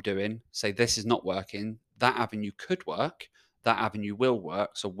 reevaluate what I'm doing, say this is not working. That avenue could work. That avenue will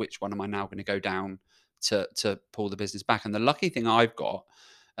work. So which one am I now going to go down to pull the business back? And the lucky thing I've got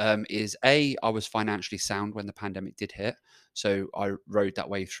is I was financially sound when the pandemic did hit. So I rode that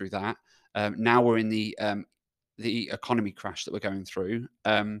way through that. Now we're in the economy crash that we're going through.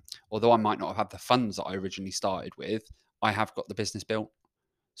 Although I might not have had the funds that I originally started with, I have got the business built.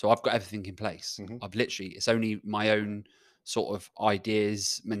 So I've got everything in place. I've literally, it's only my own sort of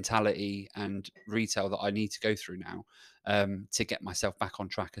ideas, mentality and retail that I need to go through now to get myself back on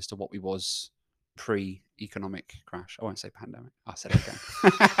track as to what we was pre-economic crash. I won't say pandemic. I'll say it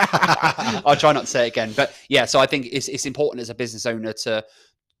again. I'll try not to say it again. But yeah, so I think it's important as a business owner to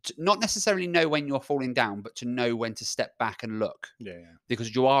not necessarily know when you're falling down, but to know when to step back and look.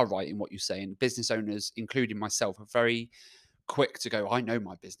 Because you are right in what you're saying. Business owners, including myself, are very quick to go, I know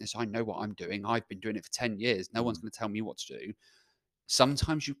my business. I know what I'm doing. I've been doing it for 10 years. No one's going to tell me what to do.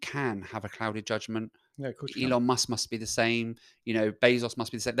 Sometimes you can have a clouded judgment. Of course Elon Musk must be the same. You know, Bezos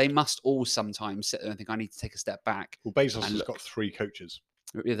must be the same. They must all sometimes sit there and think, I need to take a step back. Well, Bezos has got 3 coaches.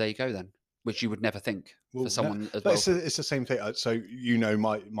 Yeah, there you go then. Which you would never think for someone as well. It's the same thing. So you know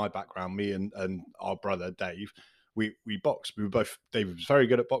my background, me and our brother Dave, we boxed. We were both. David was very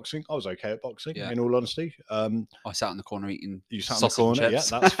good at boxing. I was okay at boxing. In all honesty, I sat in the corner eating. You sat in the corner. Yeah,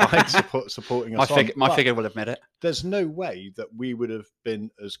 that's fine. Supporting us. My figure will admit it. There's no way that we would have been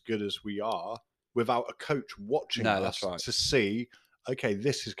as good as we are without a coach watching us to see. Okay,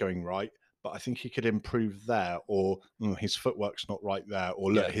 this is going right. But I think he could improve there, or his footwork's not right there,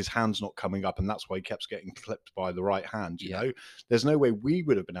 or look, his hand's not coming up, and that's why he kept getting clipped by the right hand. You know, there's no way we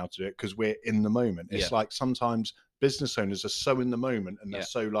would have been able to do it because we're in the moment. It's like sometimes business owners are so in the moment, and they're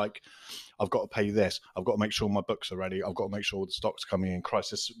so like, I've got to pay this, I've got to make sure my books are ready, I've got to make sure the stock's coming in. Christ,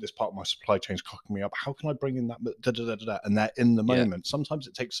 this part of my supply chain's cocking me up. How can I bring in that? And they're in the moment. Sometimes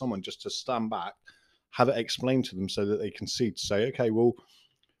it takes someone just to stand back, have it explained to them so that they can see, to say, okay, well,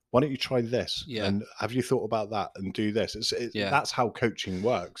 why don't you try this? And have you thought about that and do this? That's how coaching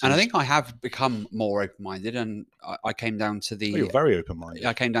works. And I think I have become more open-minded, and I came down to the... you're very open-minded.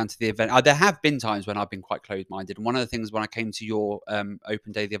 I came down to the event. There have been times when I've been quite closed-minded. And one of the things when I came to your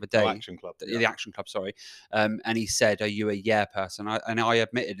open day the other day... Action Club. The Action Club, sorry. And he said, are you a yeah person? And I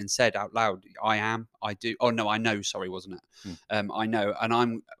admitted and said out loud, I am. I do. Oh, no, I know. Sorry, wasn't it? I know. And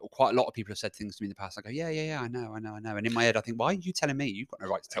I'm... Quite a lot of people have said things to me in the past. I go, yeah, I know. And in my head, I think, why are you telling me? You've got no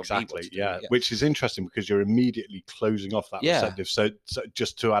right to tell me what to do. Which is interesting because you're immediately closing off that receptive. So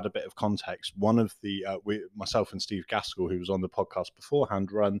just to add a bit of context, one of the myself and Steve Gaskell, who was on the podcast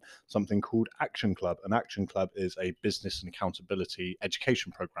beforehand, run something called Action Club. And Action Club is a business and accountability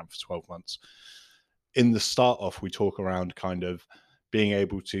education program for 12 months. In the start off, we talk around kind of being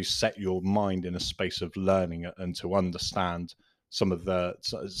able to set your mind in a space of learning and to understand some of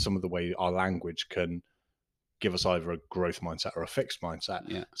the way our language can give us either a growth mindset or a fixed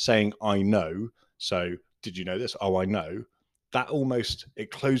mindset. Saying, I know. So did you know this? Oh, I know. That almost,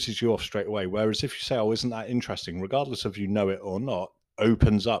 it closes you off straight away. Whereas if you say, oh, isn't that interesting? Regardless of you know it or not,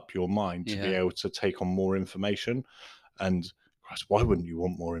 opens up your mind to be able to take on more information. And Christ, why wouldn't you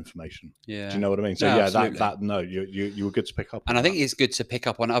want more information? Do you know what I mean? So you were good to pick up on. And I think it's good to pick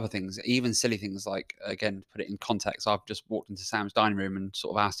up on other things, even silly things like, again, to put it in context, I've just walked into Sam's dining room and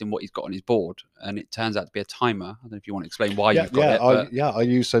sort of asked him what he's got on his board, and it turns out to be a timer. I don't know if you want to explain why you've got it. I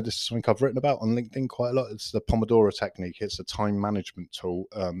use, so this is something I've written about on LinkedIn quite a lot. It's the Pomodoro technique. It's a time management tool,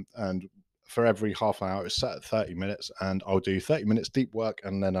 and for every half an hour. It's set at 30 minutes, and I'll do 30 minutes deep work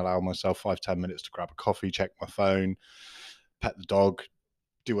and then allow myself 5-10 minutes to grab a coffee, check my phone, pet the dog,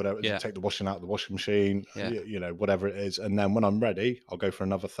 do whatever, take the washing out of the washing machine, whatever it is. And then when I'm ready, I'll go for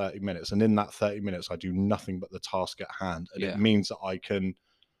another 30 minutes. And in that 30 minutes, I do nothing but the task at hand. And it means that I can,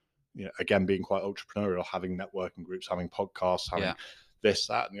 again, being quite entrepreneurial, having networking groups, having podcasts, having this,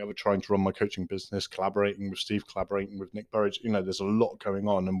 that, and the other, trying to run my coaching business, collaborating with Steve, collaborating with Nick Burridge. There's a lot going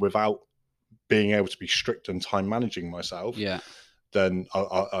on. And without being able to be strict and time managing myself, then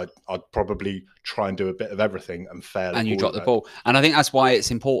I'd probably try and do a bit of everything and fail. And you drop the ball. And I think that's why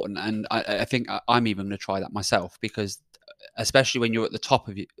it's important. And I think I'm even going to try that myself, because especially when you're at the top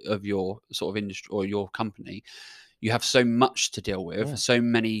of your sort of industry or your company, you have so much to deal with, so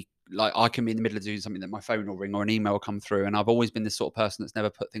many. Like, I can be in the middle of doing something that my phone will ring or an email will come through. And I've always been this sort of person that's never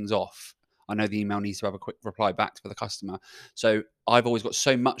put things off. I know the email needs to have a quick reply back for the customer. So I've always got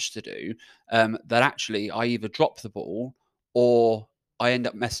so much to do that actually I either drop the ball or I end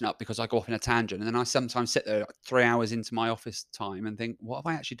up messing up because I go off in a tangent. And then I sometimes sit there like 3 hours into my office time and think, what have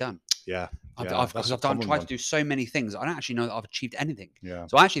I actually done? Because I've tried to do so many things. I don't actually know that I've achieved anything.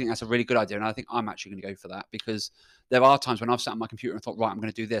 So I actually think that's a really good idea. And I think I'm actually going to go for that, because there are times when I've sat on my computer and thought, right, I'm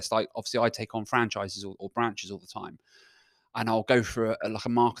going to do this. Like, obviously I take on franchises or branches all the time, and I'll go for a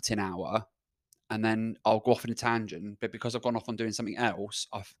marketing hour, and then I'll go off in a tangent. But because I've gone off on doing something else,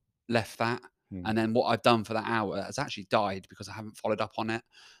 I've left that. And then what I've done for that hour has actually died because I haven't followed up on it.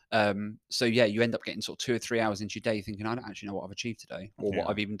 So you end up getting sort of 2 or 3 hours into your day thinking, I don't actually know what I've achieved today or what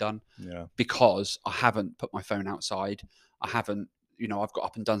I've even done, because I haven't put my phone outside. I haven't, I've got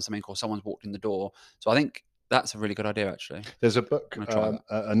up and done something, or someone's walked in the door. So I think that's a really good idea, actually. There's a book,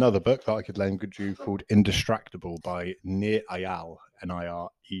 another book that I could lend you called Indistractable by Nir Eyal, Nireyal,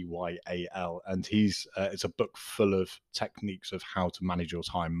 and it's a book full of techniques of how to manage your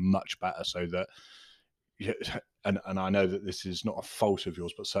time much better, so that and I know that this is not a fault of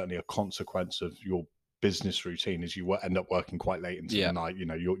yours, but certainly a consequence of your business routine, is you end up working quite late into the night.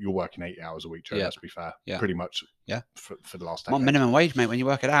 You're working 80 hours a week, Joe, let's be fair. Pretty much for the last decade. Minimum wage, mate, when you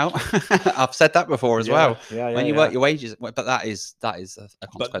work it out. I've said that before as well. When you work your wages, but that is a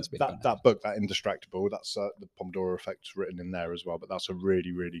consequence. But that book, that Indistractable, that's the Pomodoro Effect written in there as well. But that's a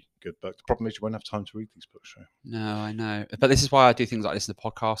really, really good book. The problem is you won't have time to read these books, Joe. No, I know. But this is why I do things like listen to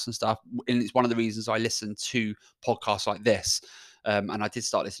podcasts and stuff. And it's one of the reasons I listen to podcasts like this. And I did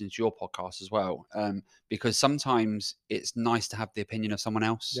start listening to your podcast as well, because sometimes it's nice to have the opinion of someone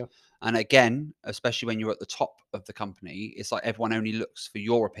else. And again, especially when you're at the top of the company, it's like everyone only looks for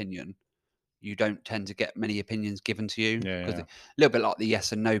your opinion. You don't tend to get many opinions given to you. A little bit like the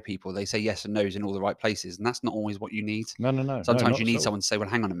yes and no people. They say yes and no's in all the right places, and that's not always what you need. No. Sometimes you need someone to say, well,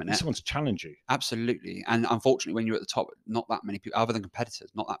 hang on a minute. Someone to challenge you. Absolutely. And unfortunately, when you're at the top, not that many people, other than competitors,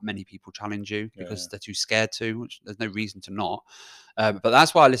 not that many people challenge you because they're too scared to, which there's no reason to not. But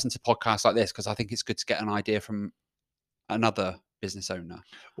that's why I listen to podcasts like this, because I think it's good to get an idea from another business owner.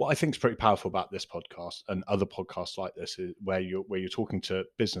 What I think is pretty powerful about this podcast and other podcasts like this, is where you're talking to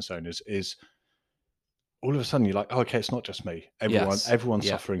business owners, is all of a sudden you're like, oh, okay, it's not just me. Everyone's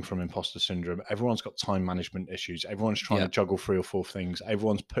suffering from imposter syndrome. Everyone's got time management issues. Everyone's trying to juggle 3 or 4 things.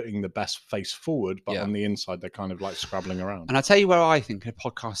 Everyone's putting the best face forward, but on the inside they're kind of like scrabbling around. And I tell you where I think a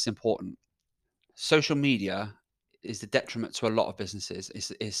podcast is important. Social media is the detriment to a lot of businesses.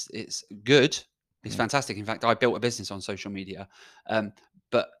 It's good. It's fantastic. In fact, I built a business on social media,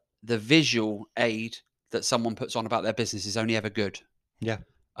 but the visual aid that someone puts on about their business is only ever good.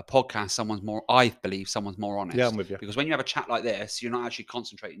 A podcast, I believe someone's more honest. I'm with you. Because when you have a chat like this, you're not actually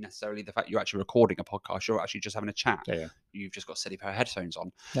concentrating necessarily the fact you're actually recording a podcast. You're actually just having a chat. You've just got a silly pair of headphones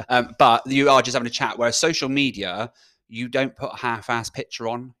on. But you are just having a chat. Whereas social media, you don't put a half-assed picture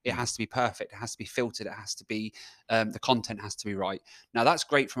on. It has to be perfect. It has to be filtered. It has to be, the content has to be right. Now, that's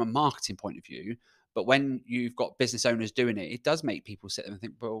great from a marketing point of view. But when you've got business owners doing it, it does make people sit there and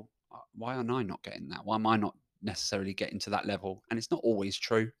think, well, why am I not getting that? Why am I not necessarily getting to that level? And it's not always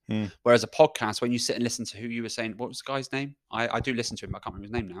true. Whereas a podcast, when you sit and listen to who you were saying, what was the guy's name? I do listen to him, but I can't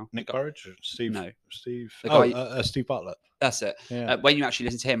remember his name now. Nick Burridge? Steve? No. Steve. Steve Bartlett. That's it. When you actually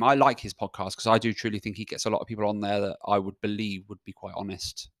listen to him, I like his podcast because I do truly think he gets a lot of people on there that I would believe would be quite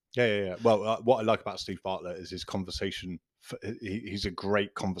honest. Well, what I like about Steve Bartlett is his conversation. He's a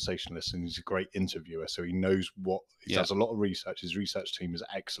great conversationalist and he's a great interviewer. So he knows he does a lot of research. His research team is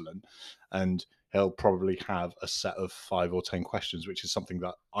excellent, and he'll probably have a set of 5 or 10 questions, which is something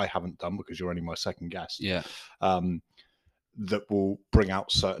that I haven't done because you're only my second guest. That will bring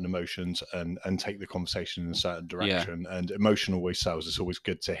out certain emotions and take the conversation in a certain direction. And emotion always sells. It's always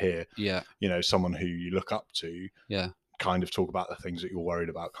good to hear, someone who you look up to kind of talk about the things that you're worried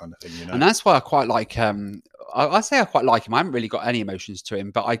about, kind of thing, you know. And that's why I quite like. I say I quite like him. I haven't really got any emotions to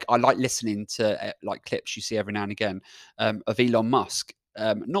him, but I like listening to like clips you see every now and again of Elon Musk.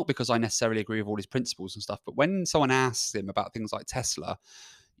 Not because I necessarily agree with all his principles and stuff, but when someone asks him about things like Tesla,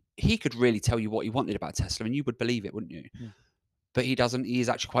 he could really tell you what he wanted about Tesla, and you would believe it, wouldn't you? But he doesn't. He is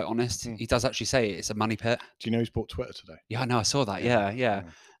actually quite honest. He does actually say it's a money pit. Do you know he's bought Twitter today? Yeah, I know. I saw that. Yeah.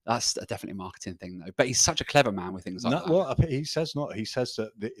 That's definitely a marketing thing, though. But he's such a clever man with things like that. Well, he says not. He says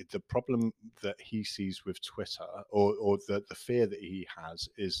that the problem that he sees with Twitter, or the fear that he has,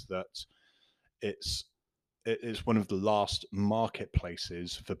 is that it is one of the last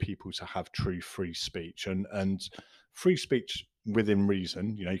marketplaces for people to have true free speech, and free speech within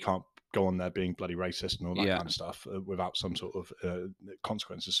reason. You know, you can't go on there being bloody racist and all that kind of stuff without some sort of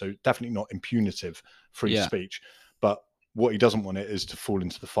consequences. So definitely not impunitive free speech. But what he doesn't want it is to fall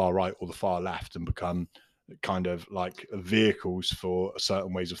into the far right or the far left and become kind of like vehicles for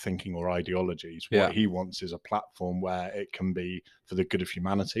certain ways of thinking or ideologies. What he wants is a platform where it can be for the good of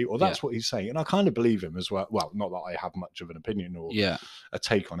humanity, or that's what he's saying. And I kind of believe him as well. Well, not that I have much of an opinion or a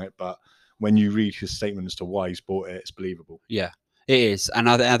take on it, but when you read his statement as to why he's bought it, it's believable. Yeah. It is, and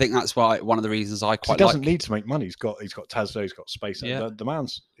I think that's why one of the reasons I quite. He doesn't need to make money. He's got Tesla. He's got SpaceX. Yeah. The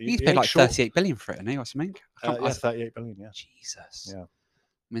man's he's paid like 38 billion for it, isn't he, or something? 38 billion. Yeah. Jesus. Yeah. I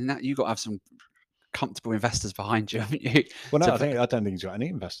mean, that you got to have some comfortable investors behind you, haven't you? Well, no, I don't think he's got any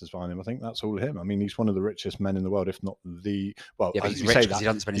investors behind him. I think that's all him. I mean, he's one of the richest men in the world, if not the. Well, yeah, but he's rich because he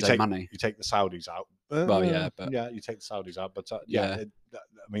doesn't spend his own money. You take the Saudis out. Well, yeah, but you take the Saudis out, but I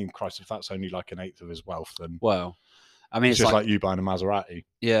mean, Christ, if that's only like 1/8 of his wealth, then I mean, it's just like you buying a Maserati.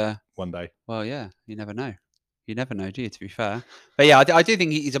 Yeah. One day. Well, yeah, you never know. You never know, do you? To be fair, but yeah, I do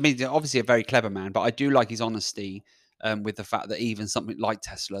think he's. I mean, obviously a very clever man, but I do like his honesty with the fact that even something like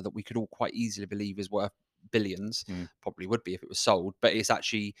Tesla, that we could all quite easily believe is worth billions, probably would be if it was sold. But it's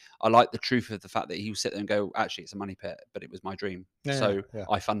actually, I like the truth of the fact that he will sit there and go, actually, it's a money pit, but it was my dream,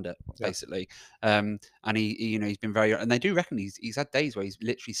 I fund it basically. And he, you know, he's been very, and they do reckon he's had days where he's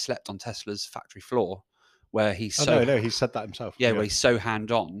literally slept on Tesla's factory floor. Where he's no, he said that himself. Yeah, where he's so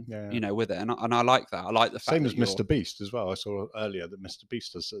hand-on, you know, with it, and I like that. I like the fact same as Mr. Beast as well. I saw earlier that Mr.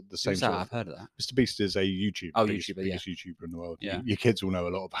 Beast does the same. I've heard of that. Mr. Beast is a YouTuber, biggest YouTuber in the world. Yeah, your kids will know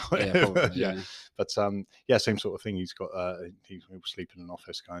a lot about it. Probably, But same sort of thing. He's got he will sleep in an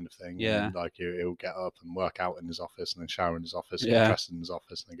office kind of thing. Yeah, and, like he'll get up and work out in his office, and then shower in his office, get dressed in his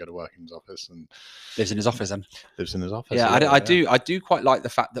office, and then go to work in his office, and lives in his office. Then lives in his office. Yeah, I do quite like the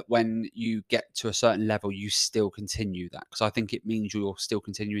fact that when you get to a certain level, you still continue that, because I think it means you're still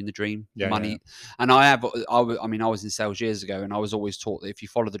continuing the dream. Money. And I mean, I was in sales years ago, and I was always taught that if you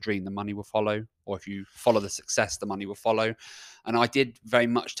follow the dream, the money will follow, or if you follow the success, the money will follow. And I did very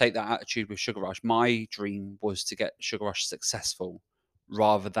much take that attitude with Sugar Rush. My dream was to get Sugar Rush successful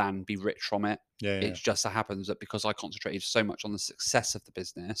rather than be rich from it. It just so happens that because I concentrated so much on the success of the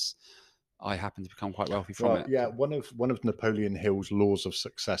business, I happen to become quite wealthy from it. Yeah, one of Napoleon Hill's laws of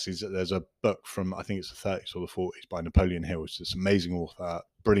success is that there's a book from, I think it's the 30s or the 40s, by Napoleon Hill. It's this amazing author,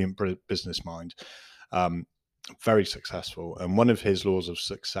 brilliant business mind, very successful. And one of his laws of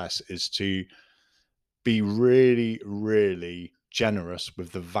success is to be really, really generous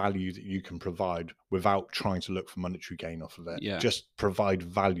with the value that you can provide without trying to look for monetary gain off of it. Just provide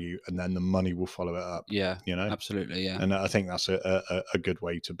value, and then the money will follow it up. You know, absolutely. And I think that's a good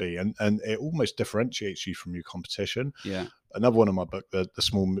way to be, and it almost differentiates you from your competition. Another one of my book,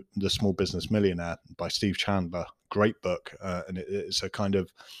 the small business millionaire by Steve Chandler, great book, and it's a kind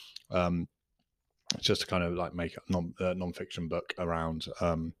of it's just a kind of like make up non-fiction book around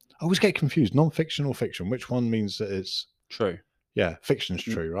I always get confused, non-fiction or fiction, which one means that it's true. Yeah, fiction's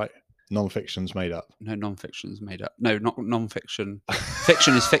true, right? Non-fiction's made up. No, non-fiction's made up. No, not non-fiction.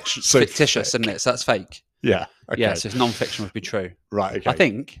 Fiction is fiction, so fictitious, isn't it? So that's fake. Yeah. Okay. Yeah, so if non-fiction would be true. Right, okay. I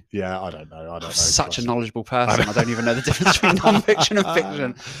think. Yeah, I don't know. I'm such a knowledgeable person. I don't even know the difference between non-fiction and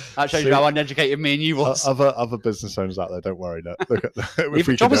fiction. That shows you how uneducated me and you was. Other business owners out there, don't worry. Look at if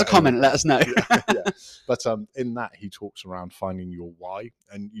you drop us a comment, let us know. Yeah. But in that, he talks around finding your why,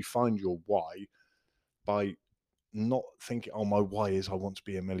 and you find your why by not thinking, oh, my why is I want to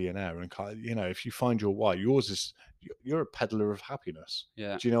be a millionaire. And you know, if you find your why, yours is you're a peddler of happiness.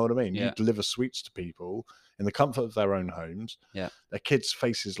 Do you know what I mean? You deliver sweets to people in the comfort of their own homes. Their kids'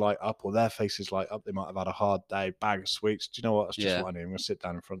 faces light up, or their faces light up. They might have had a hard day. Bag of sweets. Do you know what? That's just what I need. I'm going to sit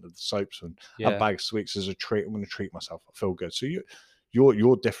down in front of the soaps and have a bag of sweets as a treat. I'm going to treat myself. I feel good. So your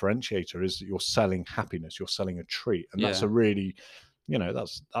differentiator is that you're selling happiness. You're selling a treat, and that's a really, you know,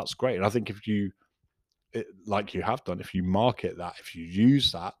 that's great. And I think if you like you have done, if you market that, if you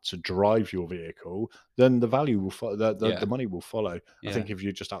use that to drive your vehicle, then the value will follow, the money will follow. I think if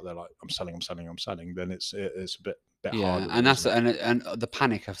you're just out there like I'm selling, then it's a bit harder. And that's and the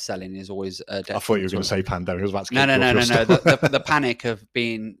panic of selling is always a detriment. I thought you were going to say pandemic. I was about to no. The panic of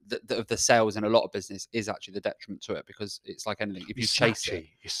being the sales in a lot of business is actually the detriment to it, because it's like anything. If you chase it,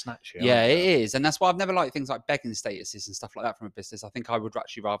 you're snatchy. Yeah, it is, and that's why I've never liked things like begging statuses and stuff like that from a business. I think I would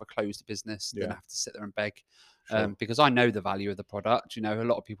actually rather close the business than have to sit there and beg, because I know the value of the product. You know, a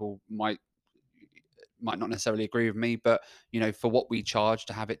lot of people might not necessarily agree with me, but you know, for what we charge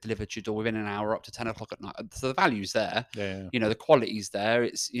to have it delivered to your door within an hour up to 10 o'clock at night, so the value's there. You know, the quality's there.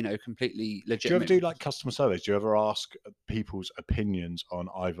 It's, you know, completely legitimate. Do you ever do like customer surveys? Do you ever ask people's opinions on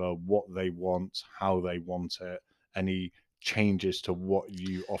either what they want, how they want it, any changes to what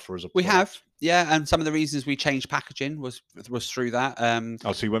you offer as a product? We have, and some of the reasons we changed packaging was through that.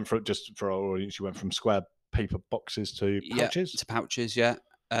 So you went from, just for our audience, you went from square paper boxes to pouches? To pouches,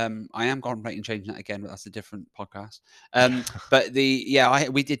 I am contemplating changing that again, but that's a different podcast. But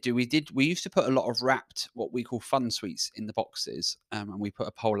we used to put a lot of wrapped, what we call fun sweets, in the boxes, and we put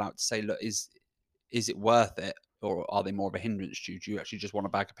a poll out to say, look, is it worth it, or are they more of a hindrance to you? Do you actually just want a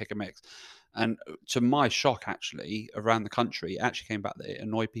bag of pick and mix? And to my shock, actually, around the country, it actually came back that it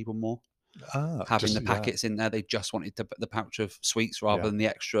annoyed people more. Having the packets in there, they just wanted the pouch of sweets rather than the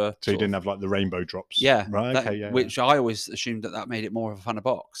extra. So you didn't have like the rainbow drops, which I always assumed that made it more of a fun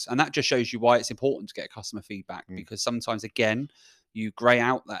box, and that just shows you why it's important to get customer feedback, because sometimes, again, you grey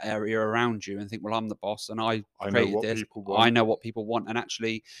out that area around you and think, well, I'm the boss and I created this. I know what people want, and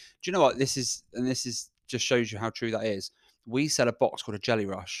actually, do you know what this is? And this is just shows you how true that is. We sell a box called a Jelly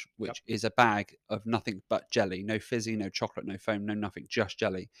Rush, which is a bag of nothing but jelly. No fizzy, no chocolate, no foam, no nothing, just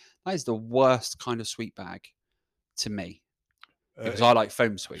jelly. That is the worst kind of sweet bag to me, because I like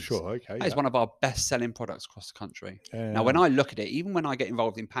foam sweets. That is one of our best-selling products across the country. Now, when I look at it, even when I get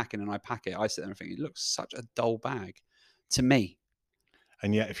involved in packing and I pack it, I sit there and think, it looks such a dull bag to me.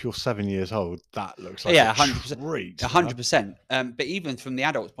 And yet, if you're 7 years old, that looks like 100%. 100%. But even from the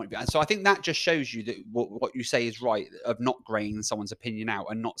adult's point of view, and so I think that just shows you that what you say is right, of not graying someone's opinion out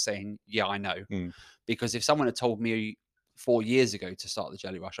and not saying, yeah, I know. Because if someone had told me 4 years ago to start the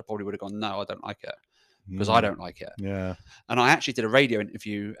Jelly Rush, I probably would have gone, no, I don't like it, because I don't like it. And I actually did a radio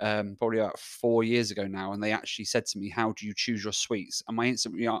interview probably about 4 years ago now, and they actually said to me, how do you choose your sweets? And my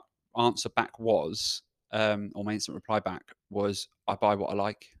instant answer back was, or my instant reply back was, I buy what I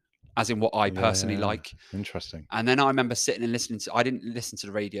like, as in what I personally like. Interesting. And then I remember sitting and listening to, I didn't listen to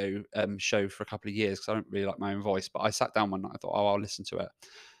the radio show for a couple of years because I don't really like my own voice, but I sat down one night, I thought, oh, I'll listen to it.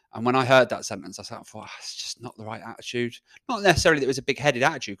 And when I heard that sentence, I thought, it's just not the right attitude. Not necessarily that it was a big-headed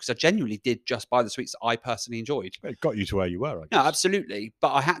attitude, because I genuinely did just buy the sweets that I personally enjoyed. It got you to where you were, I guess. No, absolutely.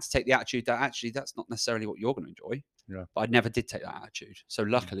 But I had to take the attitude that actually that's not necessarily what you're going to enjoy. But I never did take that attitude. So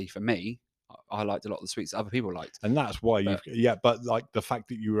luckily for me, I liked a lot of the sweets that other people liked. And that's why but like the fact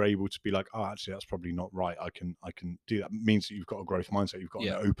that you were able to be like, oh, actually, that's probably not right. I can do that, means that you've got a growth mindset. You've got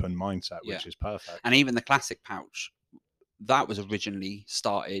an open mindset, which is perfect. And even the classic pouch, that was originally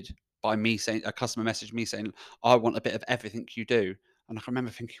started by me saying, a customer messaged me saying, I want a bit of everything you do. And I can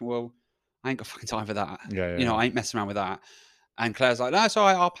remember thinking, well, I ain't got fucking time for that. You know, I ain't messing around with that. And Claire's like, no, it's all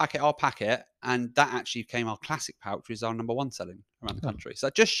right, I'll pack it. And that actually became our classic pouch, which is our number 1 selling around the country. So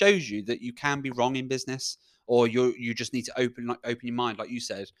that just shows you that you can be wrong in business, or you just need to open your mind, like you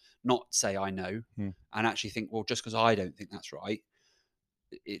said, not say I know, and actually think, well, just because I don't think that's right,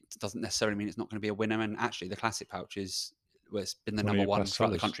 it doesn't necessarily mean it's not going to be a winner. And actually, the classic pouch it's been the number 1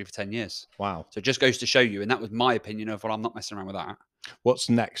 throughout the country for 10 years. Wow. So it just goes to show you, and that was my opinion of, well, I'm not messing around with that. What's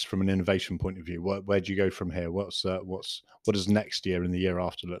next from an innovation point of view? Where do you go from here? What does next year and the year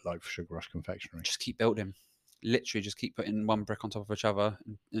after look like for Sugar Rush Confectionery? Just keep building. Literally, just keep putting one brick on top of each other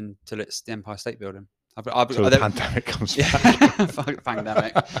until it's the Empire State Building. Until the pandemic comes back.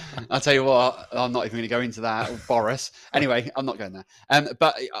 Pandemic. I'll tell you what, I'm not even going to go into that. Or Boris. Anyway, I'm not going there.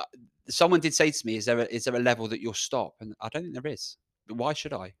 But someone did say to me, is there a level that you'll stop? And I don't think there is. But why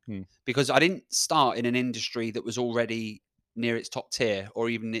should I? Because I didn't start in an industry that was already near its top tier or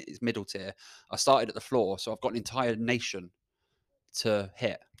even its middle tier. I started at the floor, so I've got an entire nation to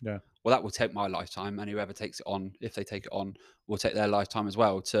hit. Well, that will take my lifetime, and whoever takes it on, if they take it on, will take their lifetime as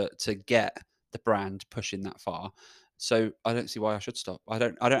well to get the brand pushing that far. So I don't see why I should stop. I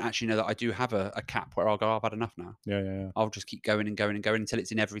don't actually know that I do have a cap where I'll go, I've had enough now. I'll just keep going and going and going until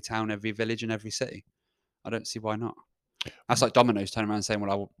it's in every town, every village, and every city. I don't see why not. That's like Domino's turning around and saying,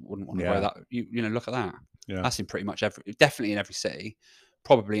 well, I wouldn't want to grow that. You know, look at that. That's in pretty much definitely in every city,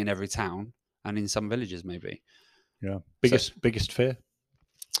 probably in every town, and in some villages maybe. Biggest fear?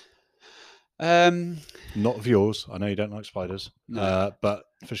 Not of yours. I know you don't like spiders. No. But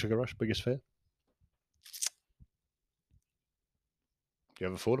for Sugar Rush, biggest fear? Do you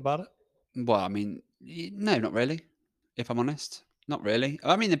ever thought about it? Well, I mean, no, not really. If I'm honest, not really.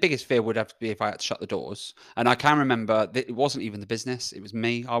 I mean, the biggest fear would have to be if I had to shut the doors. And I can remember that it wasn't even the business; it was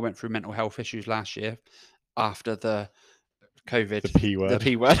me. I went through mental health issues last year after the COVID, The P word. The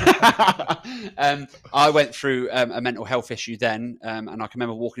P word. I went through a mental health issue then, and I can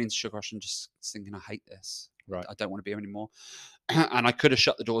remember walking into Sugar Rush and just thinking, I hate this. Right. I don't want to be here anymore. And I could have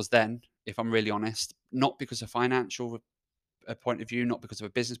shut the doors then, if I'm really honest, not because of financial point of view, not because of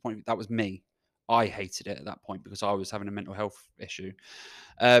a business point of view. That was me. I hated it at that point because I was having a mental health issue.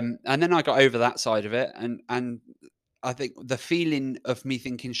 And then I got over that side of it. And I think the feeling of me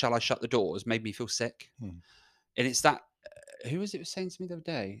thinking, shall I shut the doors, made me feel sick. And it's that, who was it saying to me the other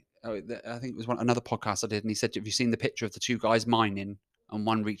day? Oh, I think it was another podcast I did. And he said, have you seen the picture of the two guys mining? And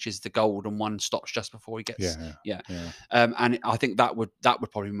one reaches the gold and one stops just before he gets yeah. And I think that would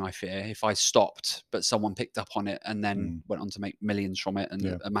probably be my fear if I stopped, but someone picked up on it and then went on to make millions from it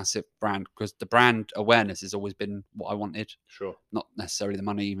and a massive brand, because the brand awareness has always been what I wanted. Sure. Not necessarily the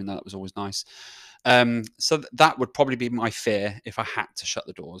money, even though that was always nice. So that would probably be my fear if I had to shut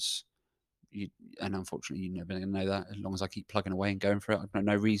the doors. And unfortunately, you're never going to know that as long as I keep plugging away and going for it. I've got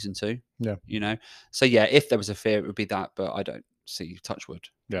no reason to. Yeah. So yeah, if there was a fear, it would be that, but I don't see, touch wood,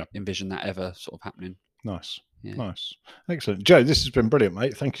 envision that ever sort of happening. Nice. Excellent. Joe, this has been brilliant,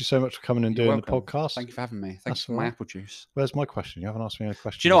 mate. Thank you so much for coming and doing the podcast. Thank you for having me. Thanks for my apple juice. Where's my question? You haven't asked me a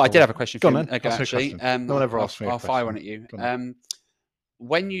question. Do you know what? I did have a question for you. Go on, then. Actually, no one ever asked me a question. I'll fire one at you.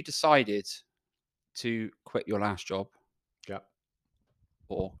 When you decided to quit your last job,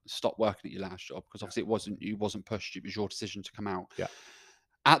 or stop working at your last job, because obviously you wasn't pushed, it was your decision to come out.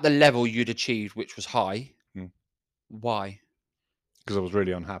 At the level you'd achieved, which was high, why? Because I was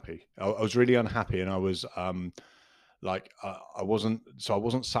really unhappy. I was really unhappy, and I was I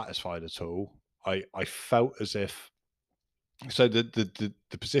wasn't satisfied at all. I felt as if, so the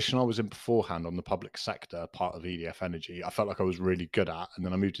position I was in beforehand on the public sector part of EDF Energy, I felt like I was really good at, and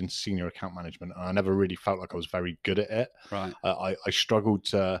then I moved into senior account management, and I never really felt like I was very good at it. Right. I struggled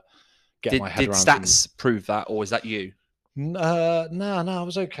to get my head around. Did stats prove that, or is that you? No, I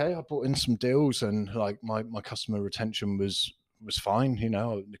was okay. I brought in some deals, and like my customer retention was fine.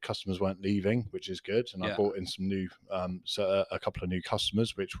 The customers weren't leaving, which is good. And I brought in some new, a couple of new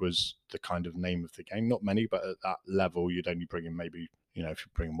customers, which was the kind of name of the game. Not many, but at that level, you'd only bring in maybe, if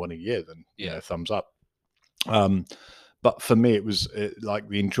you bring in one a year, then thumbs up. But for me, it was like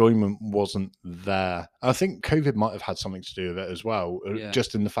the enjoyment wasn't there. I think COVID might have had something to do with it as well,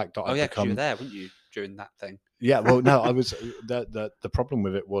 just in the fact that because you were there, weren't you, during that thing? Yeah, well, no, I was. The problem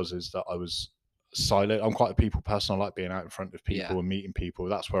with it is that I was silent. I'm quite a people person. I like being out in front of people and meeting people.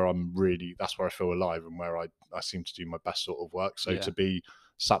 That's where I feel alive and where I seem to do my best sort of work. So to be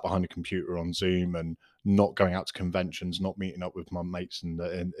sat behind a computer on Zoom and not going out to conventions, not meeting up with my mates, and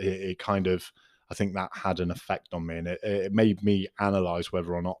it kind of, I think that had an effect on me, and it made me analyze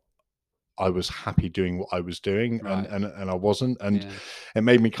whether or not I was happy doing what I was doing, and I wasn't, and it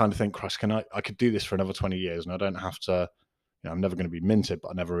made me kind of think, Christ, I could do this for another 20 years, and I don't have to. I'm never going to be minted, but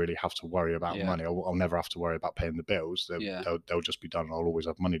I never really have to worry about money. I'll never have to worry about paying the bills. They'll just be done. I'll always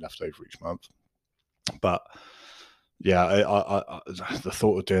have money left over each month. But I the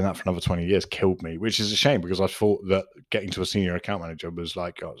thought of doing that for another 20 years killed me, which is a shame, because I thought that getting to a senior account manager was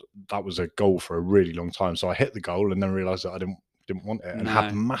that was a goal for a really long time. So I hit the goal and then realized that I didn't want it, and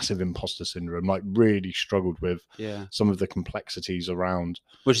had massive imposter syndrome, really struggled with some of the complexities around.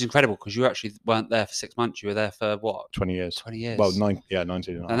 Which is incredible, because you actually weren't there for 6 months. You were there for what? 20 years. 20 years. Well, 19 and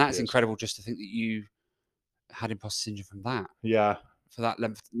that's years. Incredible, just to think that you had imposter syndrome from that. Yeah. For that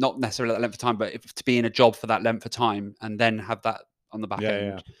length, not necessarily that length of time, but to be in a job for that length of time and then have that on the back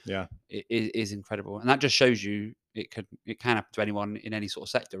end. It is incredible. And that just shows you it can happen to anyone in any sort of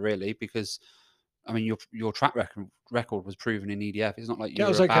sector, really, because I mean, your track record was proven in EDF. It's not like you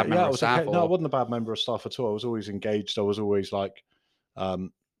were a bad member of staff. No, I wasn't a bad member of staff at all. I was always engaged. I was always I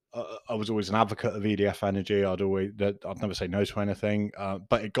was always an advocate of EDF Energy. I'd never say no to anything.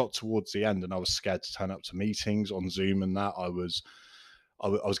 But it got towards the end, and I was scared to turn up to meetings on Zoom, and that I was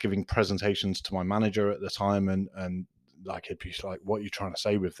giving presentations to my manager at the time, and he'd be like, "What are you trying to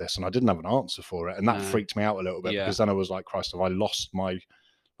say with this?" And I didn't have an answer for it, and that freaked me out a little bit, because then I was like, "Christ, have I lost my?"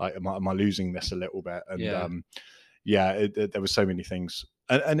 Am I losing this a little bit? And there were so many things,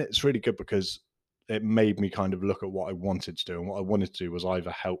 and it's really good because it made me kind of look at what I wanted to do, and what I wanted to do was either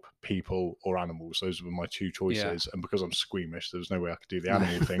help people or animals. Those were my two choices, and because I'm squeamish, there was no way I could do the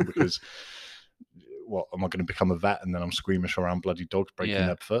animal thing, because what am I going to become a vet? And then I'm squeamish around bloody dogs breaking Yeah.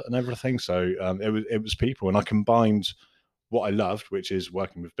 their foot and everything. So it was people, and I combined what I loved, which is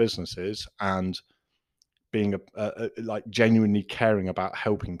working with businesses, and being like genuinely caring about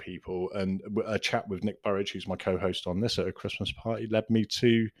helping people. And a chat with Nick Burridge, who's my co-host on this, at a Christmas party, led me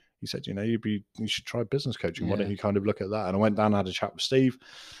to, he said, you know, you should try business coaching. Why don't you kind of look at that? And I went down and had a chat with Steve,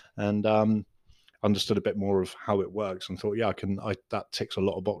 and understood a bit more of how it works, and thought, yeah, that ticks a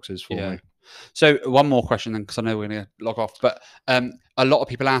lot of boxes for me. So one more question then, because I know we're going to log off, but a lot of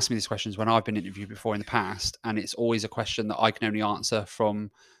people ask me these questions when I've been interviewed before in the past, and it's always a question that I can only answer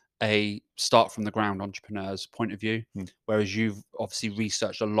from a start from the ground entrepreneur's point of view, whereas you've obviously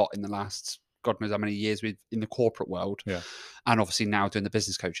researched a lot in the last God knows how many years in the corporate world, and obviously now doing the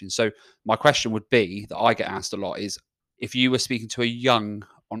business coaching. So my question would be, that I get asked a lot, is if you were speaking to a young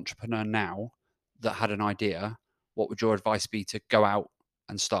entrepreneur now that had an idea, what would your advice be to go out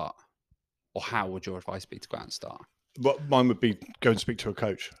and start? Or how would your advice be to go out and start? Well, mine would be go and speak to a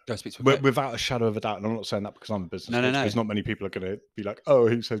coach. Go speak to a coach. Without a shadow of a doubt. And I'm not saying that because I'm a business coach. No. Because not many people are going to be like, oh,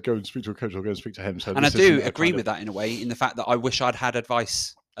 he says go and speak to a coach, I'll go and speak to him. So and I do agree with that in a way, in the fact that I wish I'd had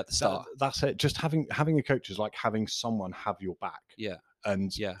advice at the start. That's it. Just having a coach is like having someone have your back. Yeah.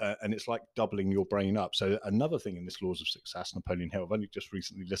 And it's like doubling your brain up. So another thing in this Laws of Success, Napoleon Hill, I've only just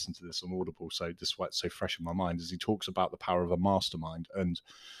recently listened to this on Audible, so this is why it's so fresh in my mind, is he talks about the power of a mastermind. And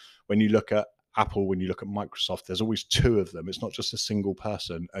when you look at Apple, when you look at Microsoft, there's always two of them. It's not just a single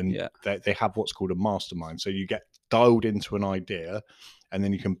person, and they have what's called a mastermind. So you get dialed into an idea, and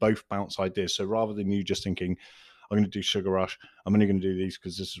then you can both bounce ideas. So rather than you just thinking, I'm going to do Sugar Rush, I'm only going to do these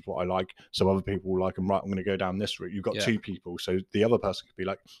because this is what I like, so other people will like them, right, I'm going to go down this route. You've got two people, so the other person could be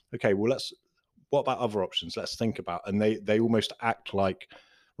like, okay, well, what about other options? Let's think about. And they almost act like,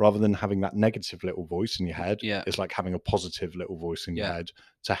 rather than having that negative little voice in your head, it's like having a positive little voice in your head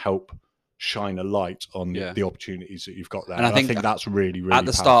to help shine a light on the opportunities that you've got there. And I think that's really, really at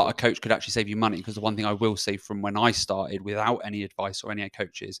the powerful. start, a coach could actually save you money, because the one thing I will say from when I started without any advice or any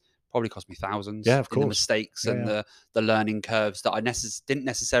coaches, probably cost me thousands. Yeah, of course. The mistakes and the learning curves that I didn't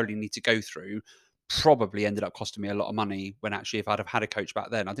necessarily need to go through probably ended up costing me a lot of money, when actually if I'd have had a coach back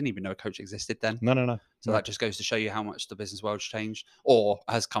then, I didn't even know a coach existed then. No. So that just goes to show you how much the business world's changed or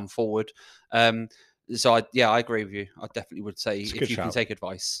has come forward. So I agree with you. I definitely would say if you can take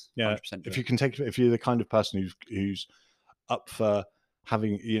advice, 100% if you're the kind of person who's up for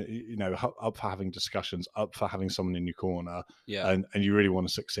having up for having discussions, up for having someone in your corner, and you really want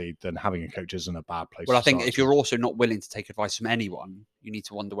to succeed, then having a coach isn't a bad place. Well, I think if you're also not willing to take advice from anyone, you need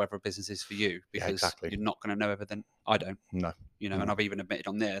to wonder whether a business is for you, because you're not going to know everything. I don't. No. And I've even admitted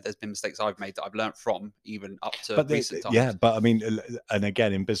on there's been mistakes I've made that I've learned from, even up to recent times. Yeah, but I mean, and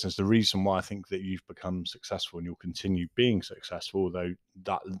again, in business, the reason why I think that you've become successful and you'll continue being successful, although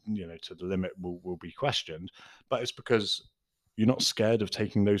that, to the limit will be questioned, but it's because you're not scared of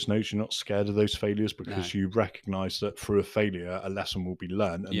taking those no's. You're not scared of those failures, because you recognize that through a failure, a lesson will be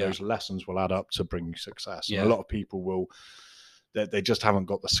learned, and those lessons will add up to bring you success. And a lot of people they just haven't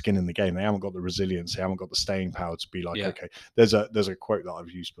got the skin in the game. They haven't got the resilience. They haven't got the staying power to be like, okay, there's a quote that I've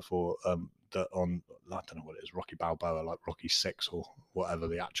used before that on, I don't know what it is, Rocky Balboa, like Rocky 6 or whatever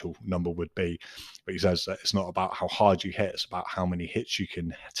the actual number would be. But he says that it's not about how hard you hit, it's about how many hits you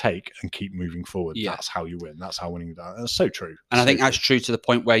can take and keep moving forward. That's how you win. That's how winning. That's so true. And I think that's true to the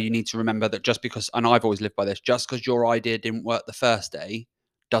point where you need to remember that just because, and I've always lived by this, just because your idea didn't work the first day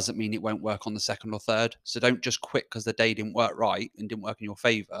doesn't mean it won't work on the second or third. So don't just quit because the day didn't work right and didn't work in your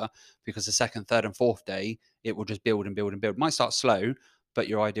favor, because the second, third and fourth day, it will just build and build and build. It might start slow, but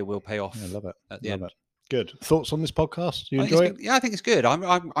your idea will pay off. I love it. At the end. Good. Thoughts on this podcast? Do you enjoy it? Yeah, I think it's good.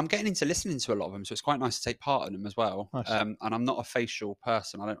 I'm getting into listening to a lot of them, so it's quite nice to take part in them as well. Nice. And I'm not a facial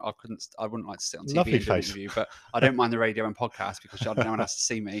person. I wouldn't like to sit on TV Lovely and do an interview, but I don't mind the radio and podcast because no one has to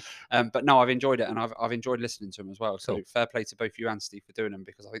see me. But no, I've enjoyed it, and I've enjoyed listening to them as well. So fair play to both you and Steve for doing them,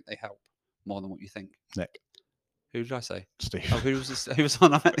 because I think they help more than what you think. Nick. Who did I say? Steve. Oh, who was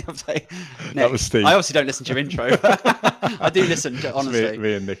on I met the other day? Nick. That was Steve. I obviously don't listen to your intro. I do listen, honestly.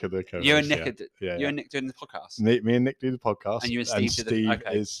 Me and Nick are the co-hosts. You and Nick and Nick doing the podcast? Me and Nick do the podcast. And you and Steve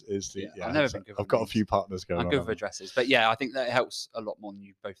is the... I've never been good I've got a few partners going on. I'm good with addresses. But yeah, I think that it helps a lot more than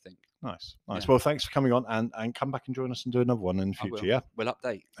you both think. Nice. Well, thanks for coming on, and come back and join us and do another one in the future, yeah? We'll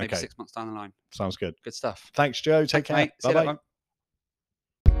update. Maybe 6 months down the line. Sounds good. Good stuff. Thanks, Joe. Take care. Mate. Bye-bye.